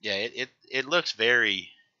 But yeah, it looks very,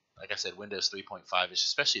 like I said, Windows 3.5,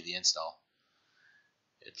 especially the install.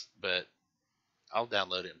 But I'll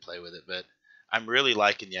download it and play with it. But I'm really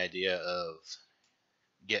liking the idea of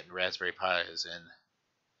getting Raspberry Pis and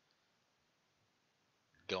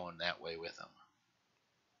going that way with them.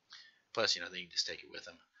 Plus, then you can just take it with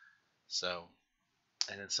them. So,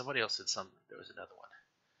 and then somebody else said something. There was another one.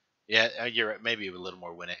 Yeah, you're right. Maybe a little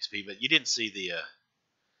more WinXP, but you didn't see the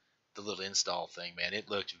little install thing, man. It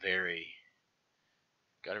looked very.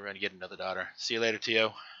 Got to run to get another daughter. See you later,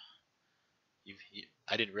 Tio.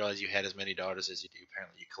 I didn't realize you had as many daughters as you do.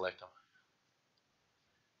 Apparently, you collect them.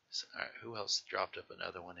 So, all right, who else dropped up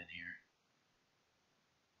another one in here?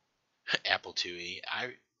 Apple IIe.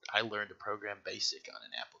 I learned to program BASIC on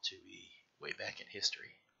an Apple IIe way back in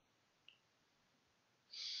history.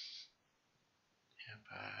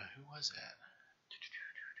 Who was that?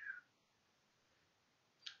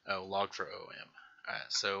 Oh, log for OM. Alright,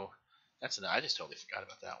 so that's I just totally forgot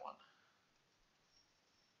about that one.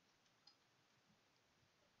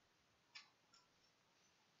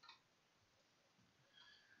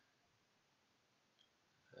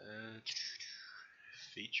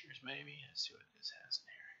 Features, maybe? Let's see what this has in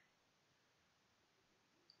here.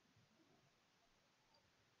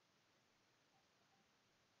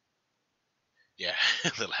 Yeah,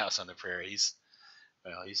 Little House on the Prairie. He's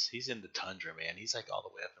in the tundra, man. He's like all the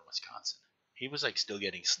way up in Wisconsin. He was like still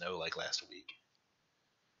getting snow like last week.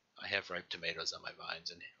 I have ripe tomatoes on my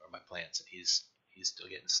vines or my plants, and he's still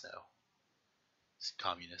getting snow. He's a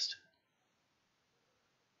communist.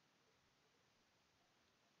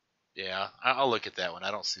 Yeah, I'll look at that one. I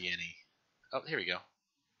don't see any. Oh, here we go.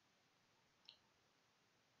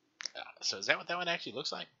 So is that what that one actually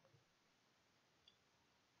looks like?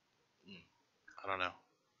 I don't know.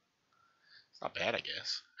 It's not bad, I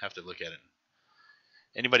guess. Have to look at it.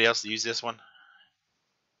 Anybody else use this one?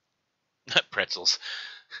 Pretzels.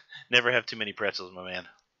 Never have too many pretzels, my man.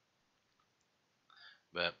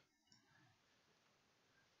 But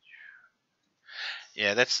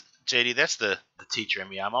yeah, that's JD. That's the teacher in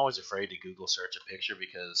me. I'm always afraid to Google search a picture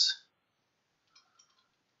because,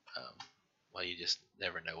 well, you just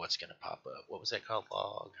never know what's going to pop up. What was that called?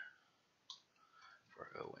 Log for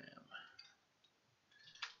OM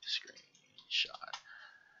screenshot.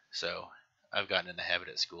 So I've gotten in the habit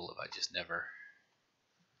at school of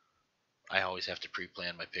I always have to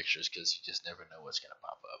pre-plan my pictures because you just never know what's going to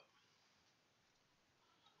pop up.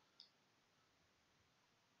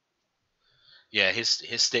 Yeah, his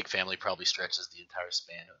stick family probably stretches the entire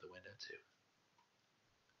span of the window too.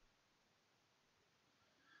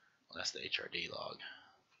 Well, that's the HRD log.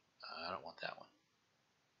 I don't want that one.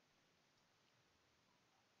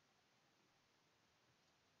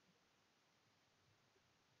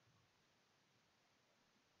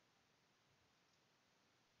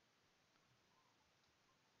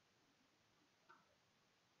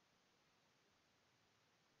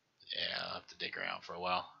 Yeah, I'll have to dig around for a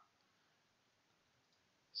while.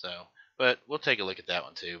 So, but we'll take a look at that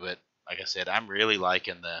one too. But like I said, I'm really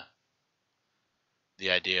liking the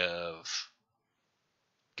idea of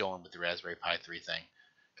going with the Raspberry Pi 3 thing,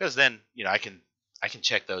 because then I can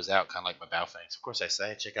check those out, kind of like my Baofangs. Of course, I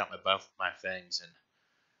say check out my fangs, and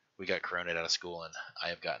we got coroned out of school, and I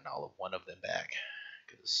have gotten all of one of them back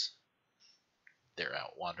because they're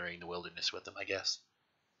out wandering the wilderness with them, I guess.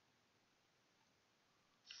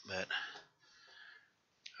 But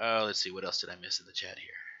let's see, what else did I miss in the chat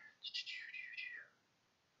here?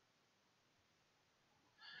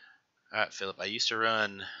 All right, Philip. I used to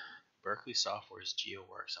run Berkeley Software's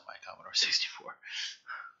GeoWorks on my Commodore 64.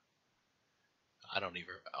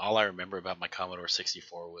 All I remember about my Commodore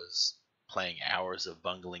 64 was playing hours of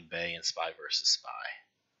Bungling Bay and Spy vs. Spy.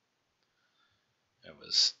 It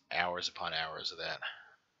was hours upon hours of that.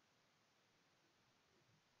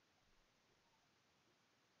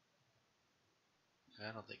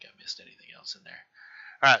 I don't think I missed anything else in there.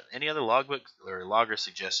 All right, any other logbook or logger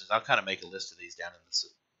suggestions? I'll kind of make a list of these down in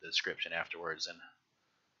the description afterwards. And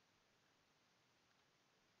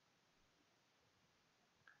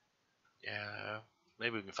yeah,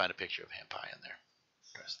 maybe we can find a picture of Hampai in there.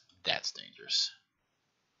 That's dangerous.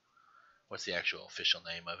 What's the actual official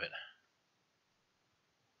name of it?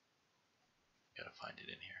 Gotta find it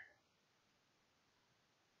in here.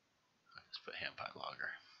 I'll just put ham pie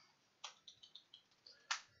logger.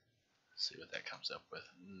 See what that comes up with.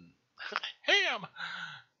 Ham!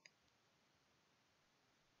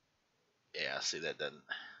 Yeah, see that doesn't.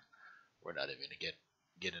 We're not even gonna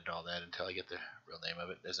get into all that until I get the real name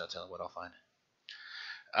of it. There's no telling what I'll find.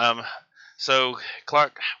 So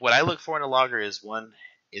Clark, what I look for in a logger is one,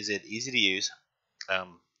 is it easy to use?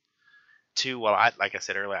 Two, well, like I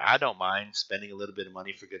said earlier, I don't mind spending a little bit of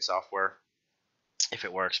money for good software if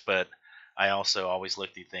it works, but I also always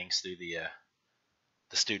look through things through the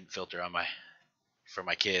student filter on for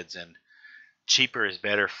my kids, and cheaper is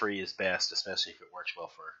better, free is best, especially if it works well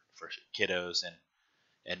for kiddos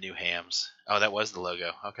and new hams. Oh, that was the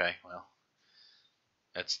logo. Okay, well,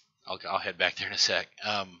 I'll head back there in a sec.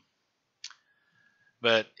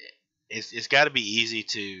 But it's got to be easy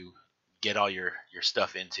to get all your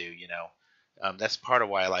stuff into. That's part of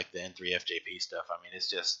why I like the N3 FJP stuff. I mean, it's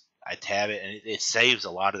just I tab it and it saves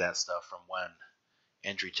a lot of that stuff from one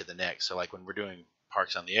entry to the next. So like when we're doing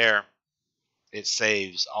Parks on the Air, it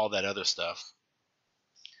saves all that other stuff,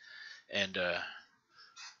 and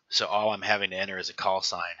so all I'm having to enter is a call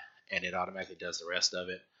sign, and it automatically does the rest of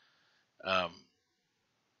it.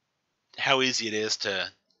 How easy it is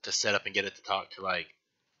to set up and get it to talk to like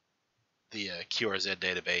the QRZ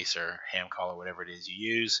database or ham call or whatever it is you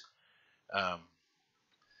use.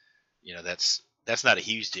 That's not a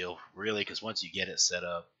huge deal really, because once you get it set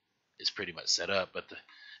up, it's pretty much set up. But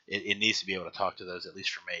it needs to be able to talk to those, at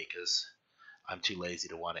least for me, because I'm too lazy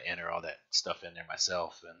to want to enter all that stuff in there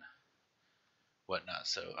myself and whatnot.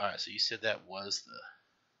 So all right, so you said that was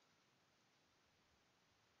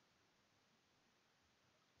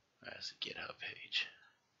that's a GitHub page.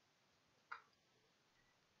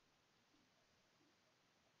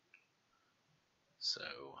 So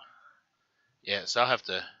yeah, so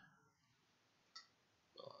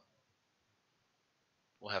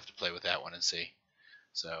we'll have to play with that one and see.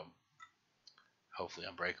 So hopefully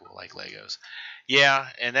unbreakable like Legos. Yeah,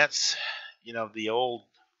 and that's the old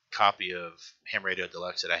copy of Ham Radio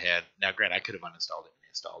Deluxe that I had. Now, granted, I could have uninstalled it and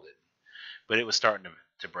installed it, but it was starting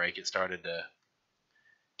to break. It started to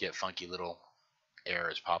get funky little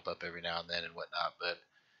errors pop up every now and then and whatnot. But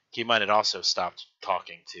keep in mind, it also stopped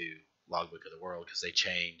talking to Logbook of the World because they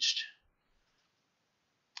changed.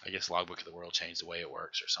 I guess Logbook of the World changed the way it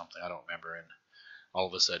works or something. I don't remember, and all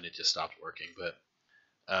of a sudden it just stopped working. But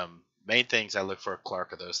main things I look for,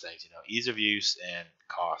 Clark, are those things. Ease of use and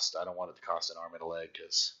cost. I don't want it to cost an arm and a leg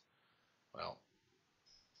because, well,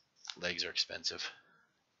 legs are expensive.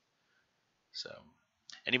 So,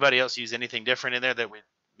 anybody else use anything different in there that we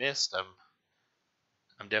missed?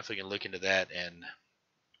 I'm definitely gonna look into that. And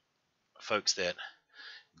folks, that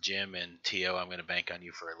Jim and To, I'm gonna bank on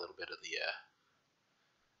you for a little bit of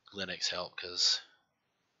the Linux help, because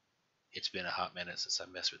it's been a hot minute since I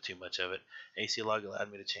messed with too much of it. AC log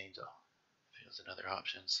allowed me to change the fields and other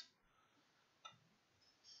options.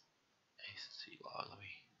 AC log, let me.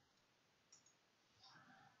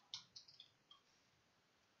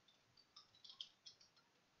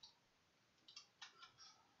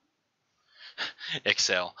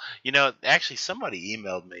 Excel. Actually, somebody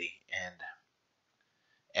emailed me and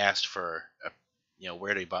asked for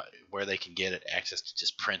where they can get access to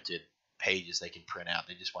just printed pages they can print out.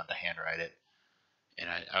 They just wanted to handwrite it, and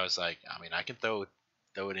I was like, I mean, I can throw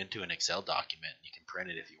it into an Excel document. You can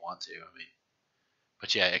print it if you want to. I mean,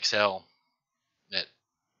 but yeah, Excel, that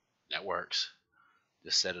works.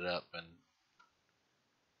 Just set it up and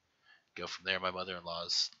go from there. My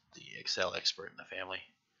mother-in-law's the Excel expert in the family.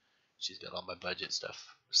 She's got all my budget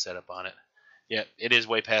stuff set up on it. Yeah, it is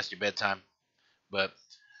way past your bedtime, but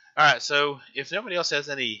all right. So if nobody else has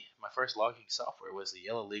any, my first logging software was the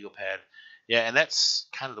yellow legal pad. Yeah, and that's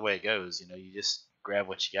kind of the way it goes. You just grab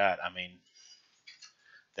what you got. I mean,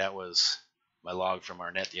 that was my log from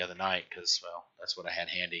Arnett the other night because, well, that's what I had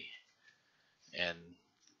handy, and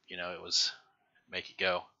it was make it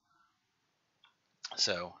go.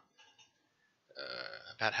 So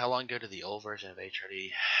about how long ago did the old version of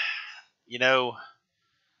HRD?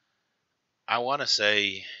 I want to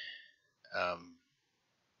say about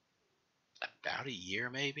a year,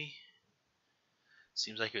 maybe.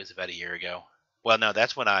 Seems like it was about a year ago. Well, no,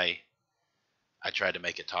 that's when I tried to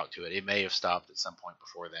make it talk to it. It may have stopped at some point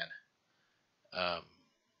before then.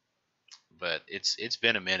 But it's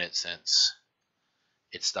been a minute since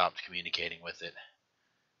it stopped communicating with it.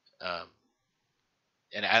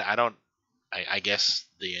 And I guess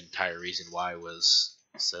the entire reason why was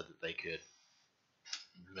so that they could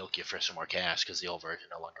milk you for some more cash because the old version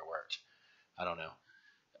no longer worked. I don't know.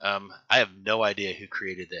 I have no idea who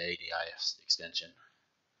created the ADI extension.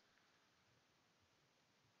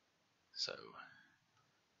 So,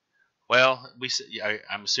 well,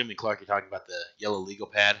 I'm assuming, Clark, you're talking about the yellow legal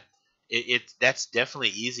pad. That's definitely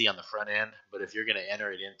easy on the front end, but if you're going to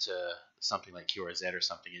enter it into something like QRZ or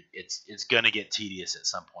something, it's going to get tedious at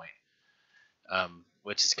some point.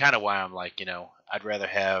 Which is kind of why I'm like, I'd rather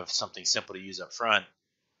have something simple to use up front,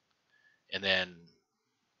 and then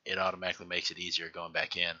it automatically makes it easier going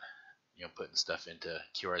back in, putting stuff into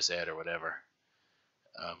QRZ or whatever.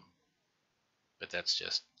 But that's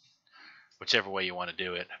just whichever way you want to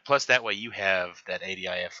do it. Plus, that way you have that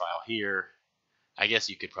ADIF file here. I guess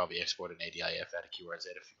you could probably export an ADIF out of QRZ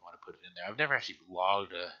if you want to put it in there. I've never actually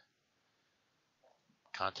logged a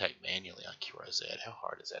contact manually on QRZ. How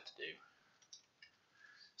hard is that to do?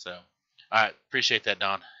 So, all right, appreciate that,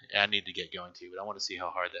 Don. I need to get going too, but I want to see how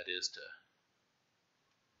hard that is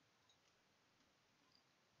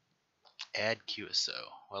to add QSO.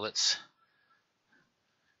 Well, let's.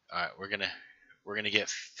 All right, we're gonna get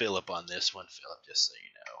Philip on this one. Philip, just so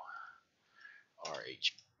you know,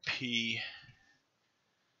 RHP.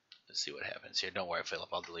 Let's see what happens here. Don't worry, Philip.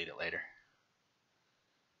 I'll delete it later.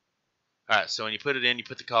 All right, so when you put it in, you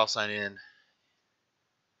put the call sign in.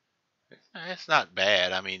 It's not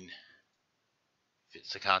bad. I mean, if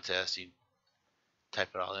it's a contest, you type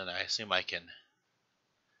it all in. I assume I can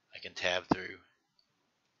tab through.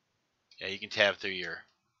 Yeah, you can tab through your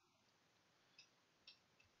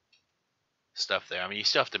stuff there. I mean, you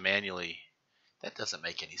still have to manually. That doesn't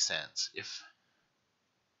make any sense.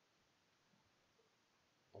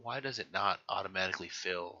 Why does it not automatically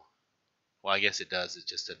fill? Well, I guess it does. It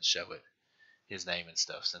just doesn't show it his name and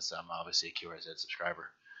stuff, since I'm obviously a QRZ subscriber.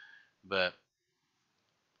 But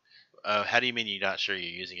how do you mean you're not sure you're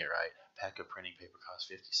using it right? A pack of printing paper costs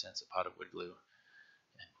 50 cents. A pot of wood glue.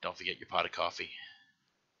 And don't forget your pot of coffee.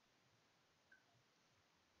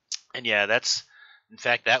 And yeah, in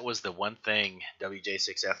fact, that was the one thing,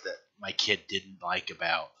 WJ6F, that my kid didn't like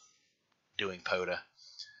about doing POTA,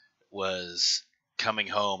 was coming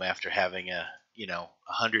home after having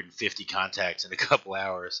 150 contacts in a couple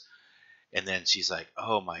hours, and then she's like,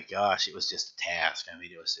 oh my gosh, it was just a task. I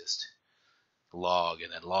mean, it was just log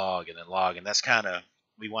and then log and then log, and that's kind of,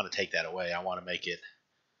 we want to take that away. I want to make it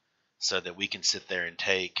so that we can sit there and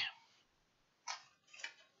take,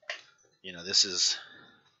 this is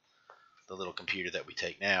the little computer that we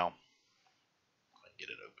take now. I can get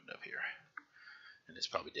it opened up here, and it's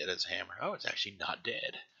probably dead as a hammer. Oh, it's actually not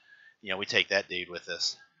dead. We take that dude with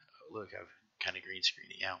us. Oh, look, I'm kind of green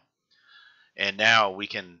screening out. And now we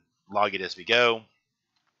can log it as we go,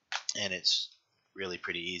 and it's really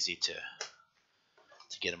pretty easy to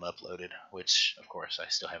get them uploaded, which, of course, I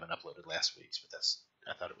still haven't uploaded last week's, but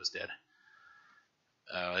I thought it was dead.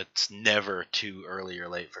 It's never too early or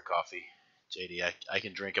late for coffee, JD. I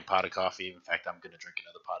can drink a pot of coffee. In fact, I'm going to drink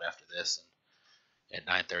another pot after this, and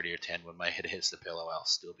at 9:30 or 10, when my head hits the pillow, I'll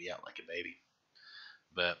still be out like a baby.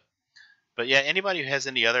 But yeah, anybody who has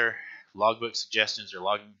any other logbook suggestions or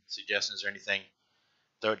logging suggestions or anything,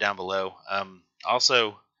 throw it down below.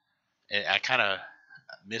 Also, I kind of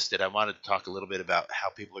missed it. I wanted to talk a little bit about how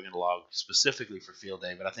people are going to log specifically for field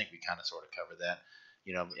day, but I think we kind of sort of covered that.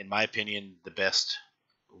 In my opinion, the best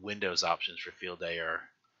Windows options for field day are,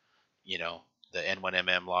 the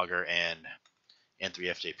N1MM logger and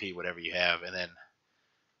N3FJP, whatever you have, and then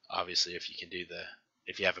obviously if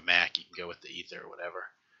you have a Mac, you can go with the Ether or whatever.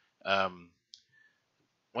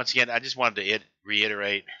 Once again, I just wanted to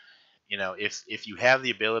reiterate, if you have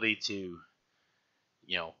the ability to,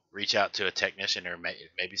 reach out to a technician or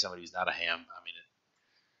maybe somebody who's not a ham. I mean,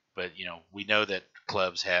 but we know that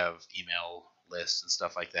clubs have email lists and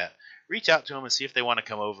stuff like that. Reach out to them and see if they want to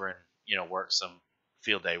come over and work some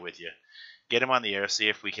field day with you. Get them on the air. See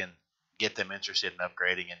if we can get them interested in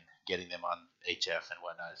upgrading and getting them on HF and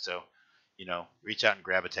whatnot. So, reach out and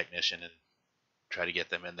grab a technician and try to get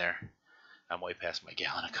them in there. I'm way past my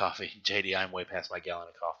gallon of coffee. JD, I'm way past my gallon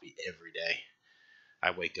of coffee every day.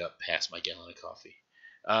 I wake up past my gallon of coffee.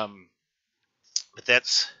 But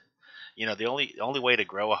that's, the only way to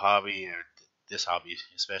grow a hobby, or this hobby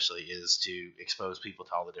especially, is to expose people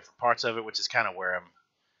to all the different parts of it, which is kind of where I'm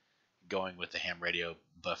going with the ham radio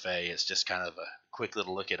buffet. It's just kind of a quick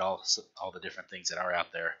little look at all the different things that are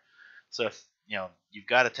out there. So if you've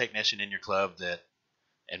got a technician in your club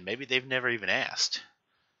and maybe they've never even asked,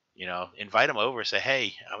 invite them over. Say,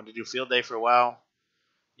 hey, I'm going to do field day for a while.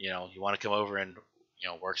 You want to come over and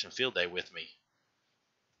work some field day with me.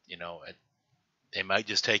 They might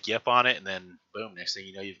just take you up on it, and then boom, next thing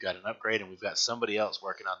you know, you've got an upgrade, and we've got somebody else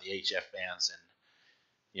working on the HF bands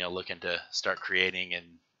and looking to start creating and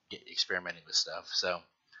experimenting with stuff. So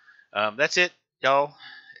that's it, y'all.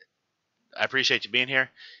 I appreciate you being here.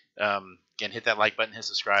 Again, hit that like button, hit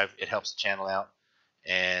subscribe. It helps the channel out.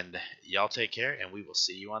 And y'all take care, and we will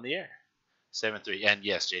see you on the air. 7-3. And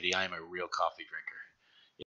yes, JD, I am a real coffee drinker.